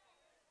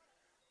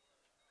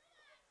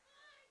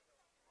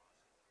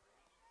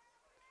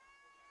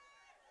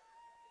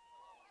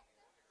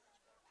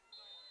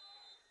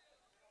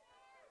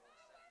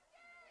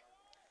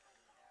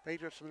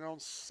 Patriots from their own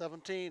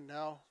 17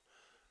 now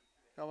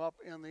come up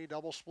in the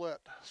double split.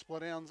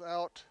 Split ends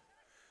out,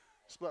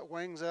 split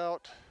wings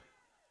out.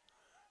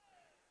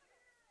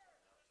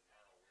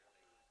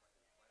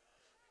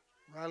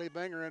 Riley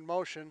Banger in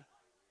motion.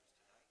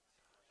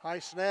 High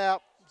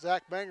snap.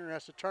 Zach Banger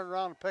has to turn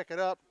around and pick it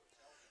up.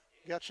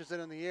 Catches it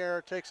in the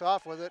air, takes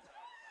off with it.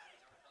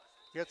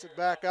 Gets it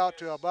back out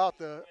to about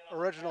the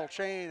original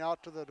chain,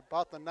 out to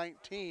about the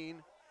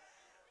 19.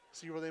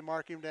 See where they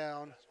mark him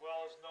down. As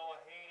well as Noah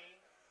Haney.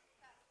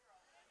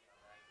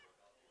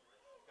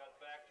 Got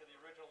back to the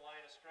original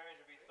line of scrimmage.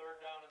 It'll be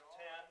 3rd down and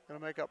 10.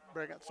 Gonna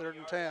bring it 3rd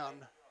and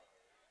 10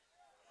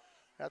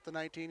 at the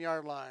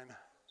 19-yard line.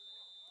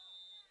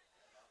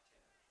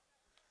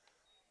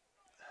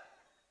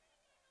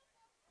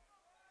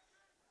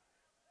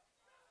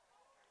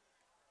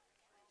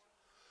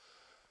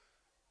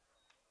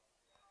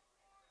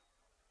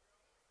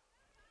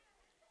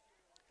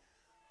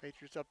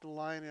 Patriots up the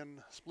line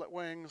in split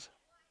wings.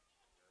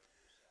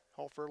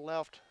 Hofer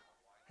left,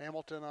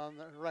 Hamilton on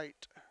the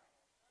right.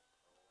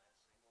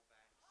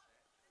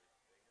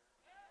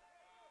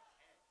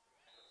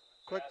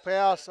 Quick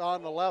pass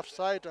on the left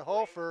side to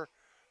Hofer.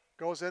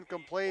 Goes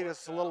incomplete.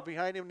 It's a little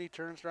behind him and he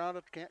turns around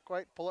and can't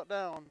quite pull it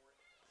down.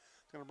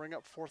 It's going to bring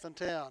up 4th and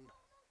 10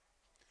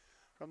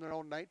 from their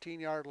own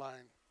 19-yard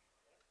line.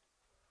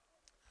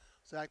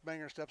 Zach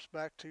Banger steps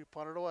back to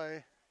punt it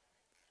away.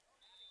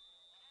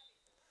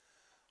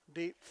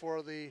 Deep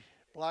for the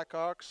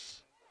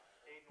Blackhawks.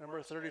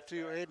 Number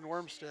 32, Aiden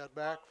Wormstead,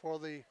 back for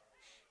the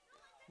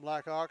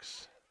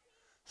Blackhawks,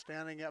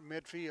 standing at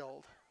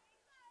midfield.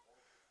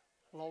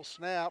 Low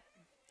snap.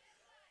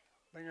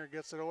 Banger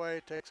gets it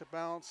away, takes a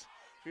bounce,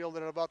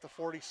 fielded at about the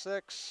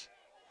 46.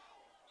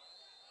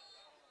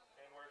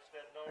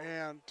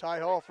 And Ty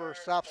Hofer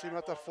stops him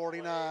at the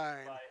 49.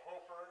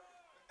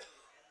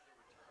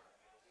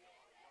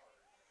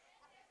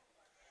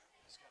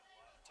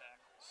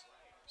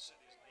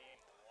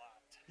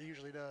 He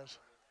usually does.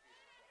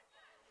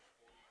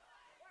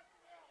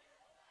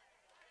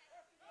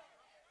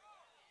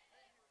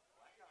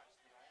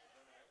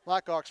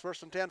 Blackhawks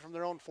first and 10 from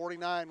their own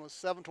 49 with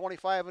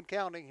 7:25 and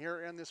counting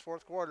here in this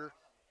fourth quarter.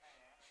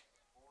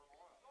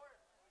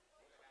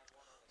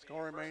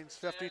 Score remains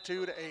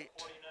 52-8.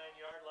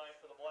 49-yard line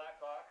for the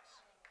Blackhawks.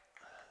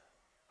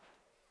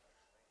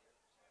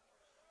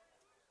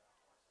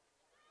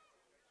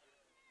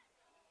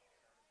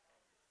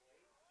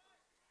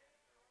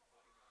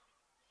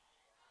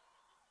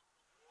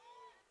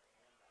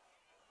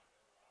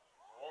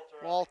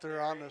 Walter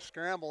on the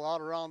scramble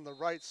out around the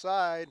right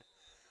side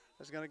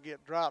is going to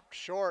get dropped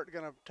short,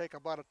 going to take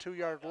about a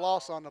 2-yard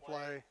loss on the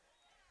play.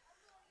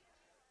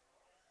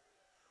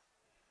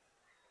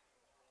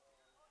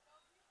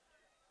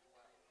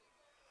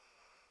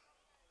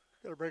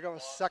 Going to bring up a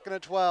 2nd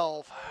and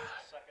 12. 2nd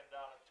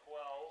down and 12.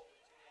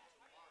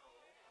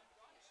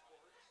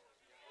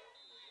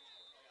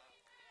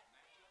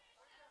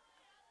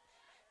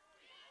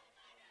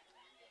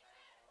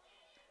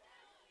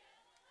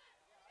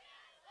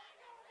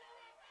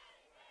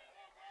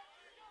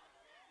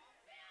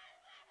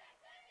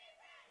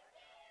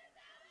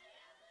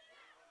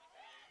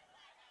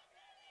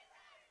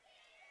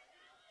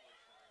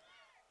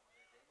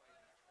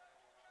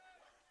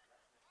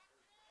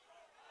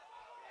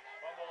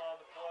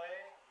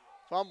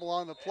 Fumble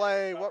on the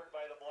play.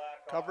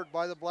 Covered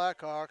by the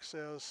Blackhawks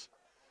as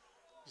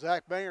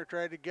Zach Banger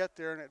tried to get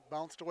there and it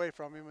bounced away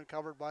from him and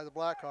covered by the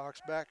Blackhawks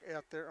back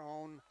at their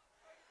own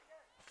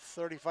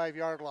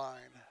 35-yard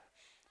line.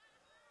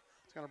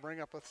 It's going to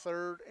bring up a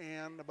 3rd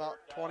and about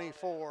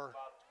 24.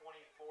 About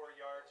 24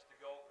 yards to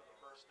go for the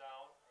first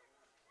down.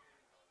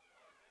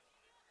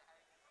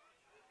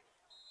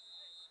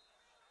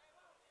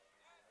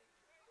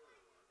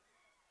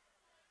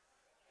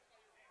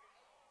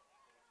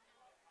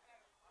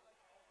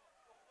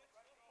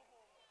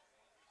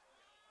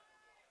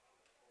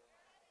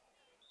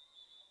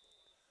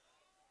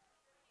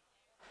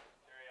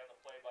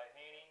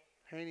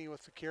 Haney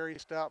with the carry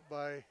stop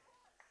by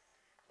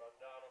Brought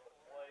down on the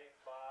play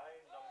by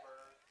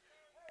number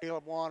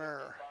Caleb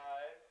Warner. 5,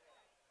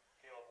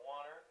 Caleb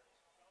Warner.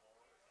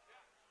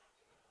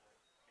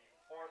 Be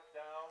fourth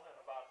down and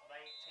about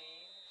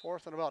 19.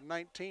 Fourth and about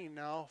 19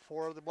 now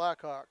for the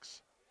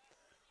Blackhawks.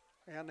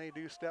 And they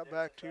do step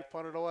back to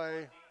punt it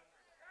away.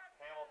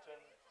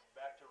 Hamilton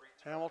back to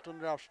return. Hamilton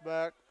drops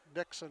back.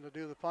 Dixon to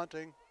do the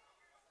punting.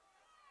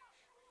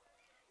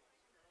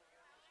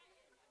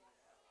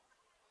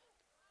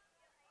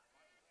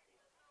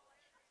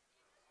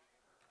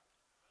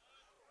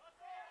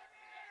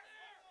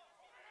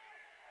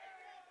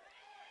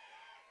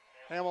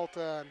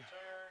 Hamilton. Return.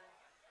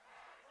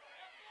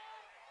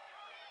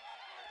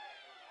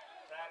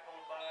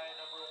 Tackled by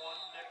number 1,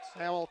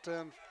 Dixon.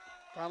 Hamilton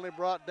finally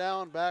brought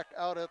down back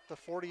out at the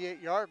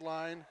 48-yard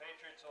line.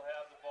 Patriots will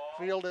have the ball.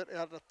 Fielded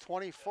at the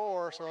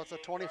 24, so it's a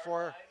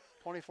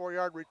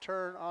 24-yard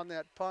return on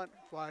that punt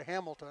by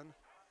Hamilton.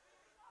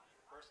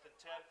 First and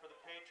 10 for the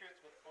Patriots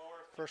with 4.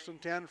 First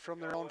and 10 from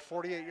their own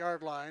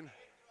 48-yard line.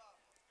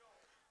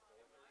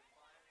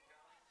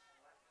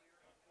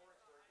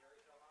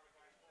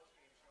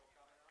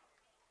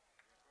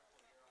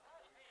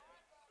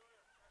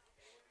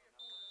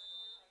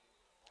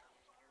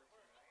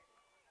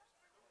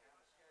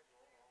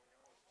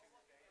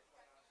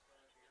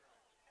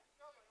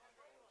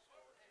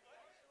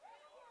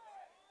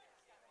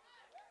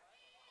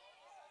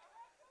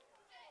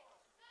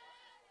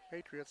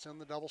 Patriots in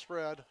the double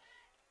spread.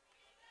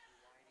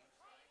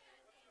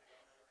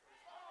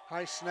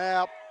 High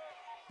snap,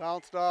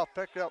 bounced off,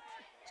 picked up,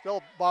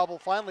 still bobble,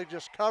 finally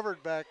just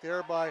covered back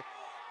there by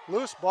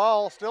loose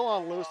ball, still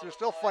on loose, they're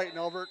still fighting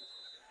over it.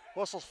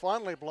 Whistle's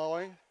finally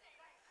blowing.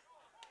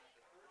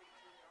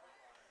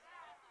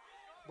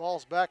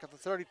 Ball's back at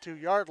the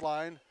 32-yard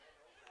line.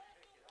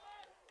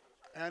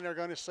 And they're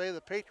going to say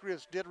the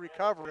Patriots did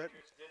recover it,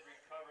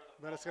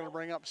 but it's going to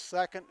bring up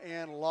second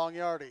and long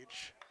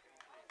yardage.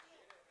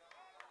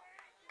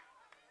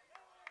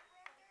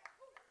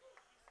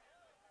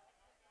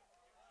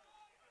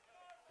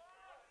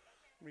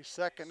 Be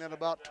second and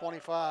about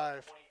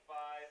 25. 25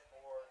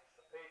 for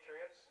the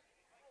Patriots.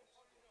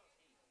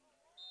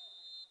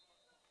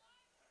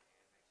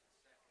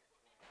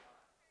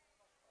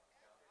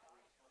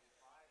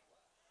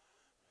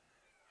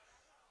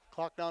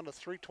 Clock down to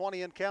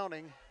 3:20 and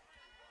counting.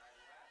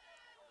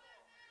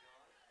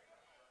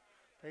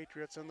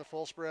 Patriots in the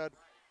full spread.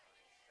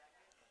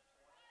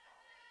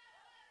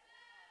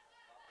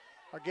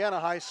 Again, a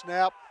high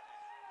snap.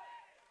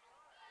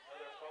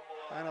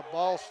 And a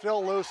ball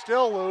still loose.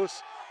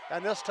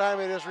 And this time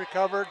it is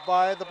recovered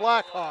by the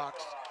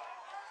Blackhawks.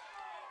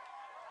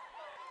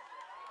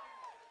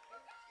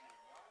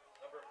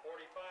 Number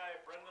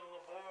 45, Brendan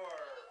Labor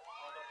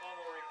on the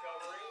fumble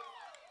recovery.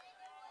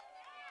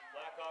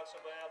 Blackhawks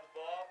will have the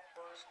ball,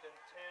 first and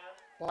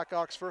 10.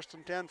 Blackhawks first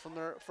and 10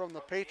 from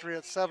the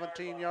Patriots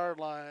 17-yard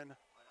line.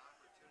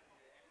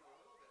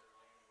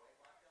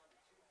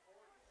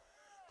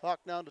 Clock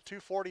down to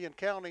 2:40 and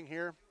counting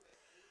here.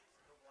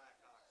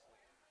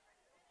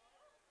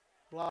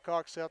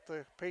 Blackhawks at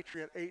the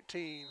Patriot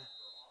 18.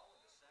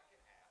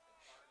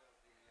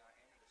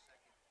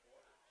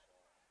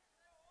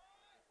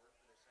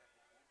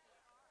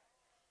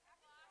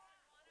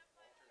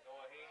 Noah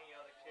Haney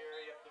on the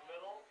carry up the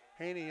middle.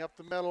 Haney up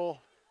the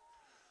middle.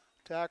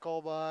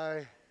 Tackle by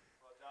Brought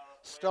down on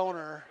the play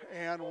Stoner by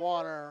and 54.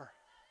 Warner.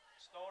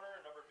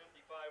 Stoner, number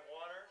 55,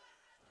 Warner.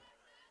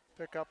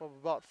 Pickup of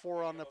about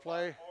 4 on the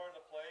play. 4 on the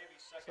play, be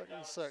second Second down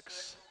and and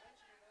 6.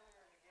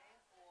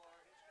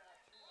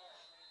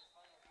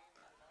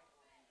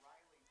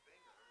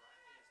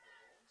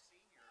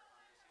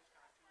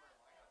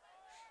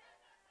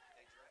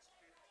 They dressed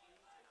 15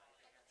 tonight.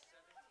 They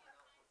had 17 out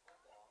for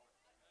football.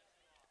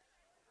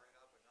 Bring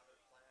up another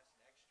class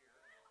next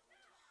year.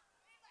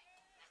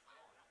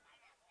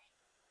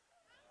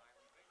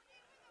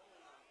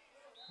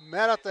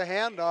 Met at the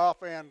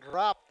handoff and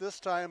dropped this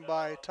time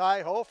by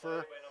Ty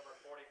Hofer By number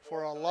 44,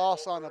 for a Ty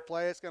loss on Hofer. the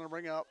play. It's going to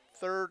bring up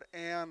 3rd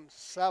and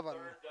 7 Third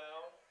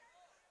down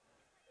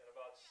and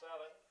about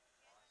 7.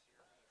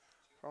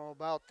 from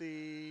about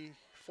the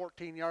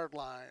 14-yard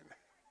line.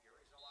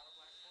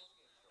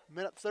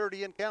 Minute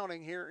 30 and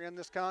counting here in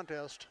this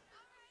contest.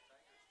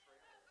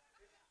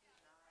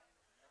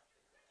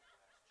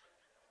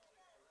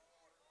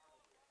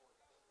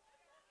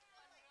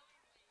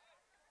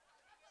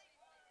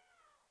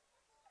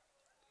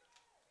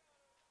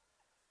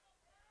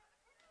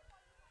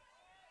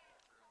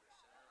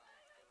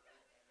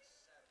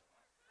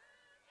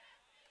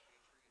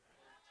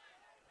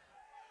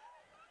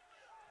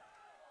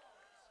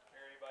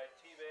 Carried by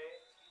T-Bay.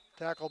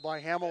 Tackled by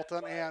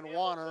Hamilton By and Hamilton.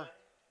 Warner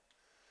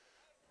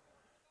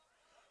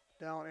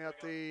down at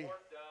Bring the up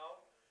fourth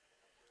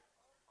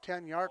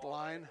down. 10-yard Ball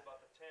line. is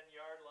about the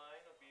 10-yard line.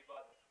 It'll be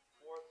about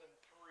 4th and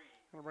 3.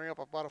 Going to bring up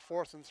about a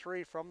 4th and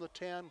 3 from the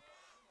 10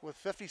 with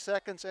 50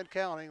 seconds and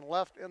counting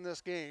left in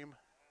this game.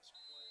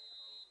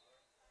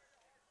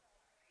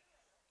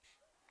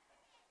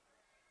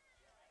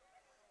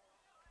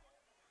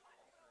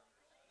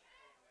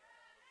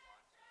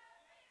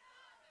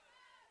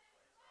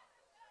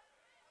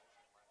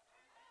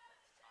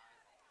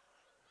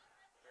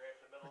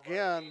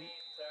 again, tackle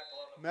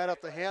on the met play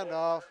at the by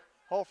handoff.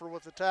 Hofer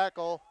with the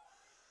tackle.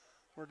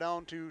 We're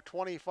down to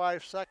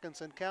 25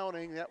 seconds and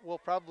counting. That will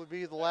probably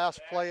be the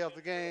last play of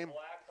the game.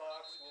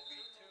 Blackhawks will be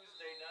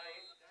Tuesday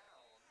night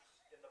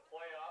in the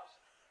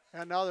playoffs.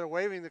 And now they're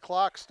waving the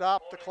clock.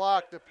 Stop the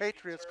clock. The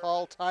Patriots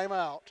call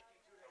timeout.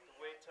 Have to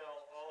wait till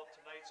all of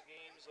tonight's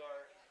games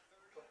are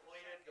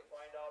completed to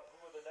find out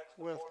who the next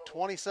With opponent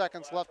 20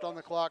 seconds left on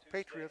the clock,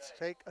 Patriots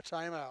take a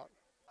timeout.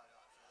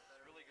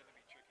 It's really going to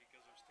be tricky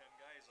because there's 10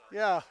 guys out.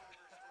 Yeah.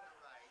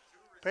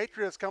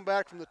 Patriots come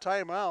back from the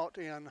timeout,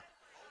 and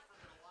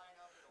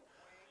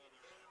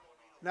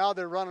now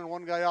they're running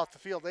one guy off the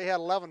field. They had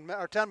 11 men,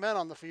 or 10 men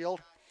on the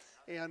field,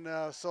 and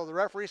so the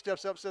referee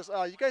steps up and says,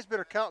 "You guys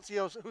better count, see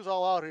who's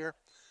all out here,"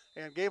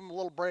 and gave them a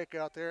little break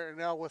out there. And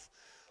now with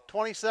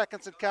 20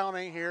 seconds and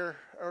counting here,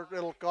 or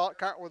it'll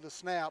count with the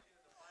snap.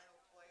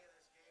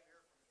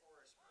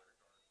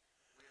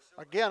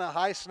 Again, a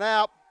high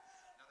snap.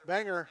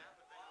 Banger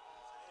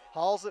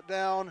hauls it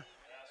down.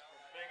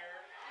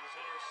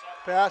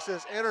 Pass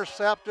is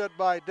intercepted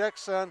by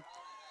Dixon,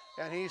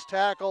 and he's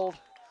tackled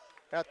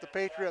at the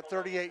Patriot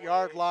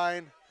 38-yard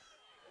line.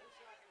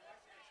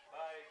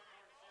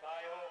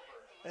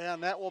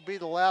 And that will be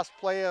the last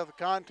play of the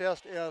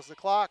contest as the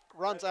clock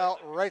runs out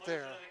right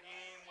there.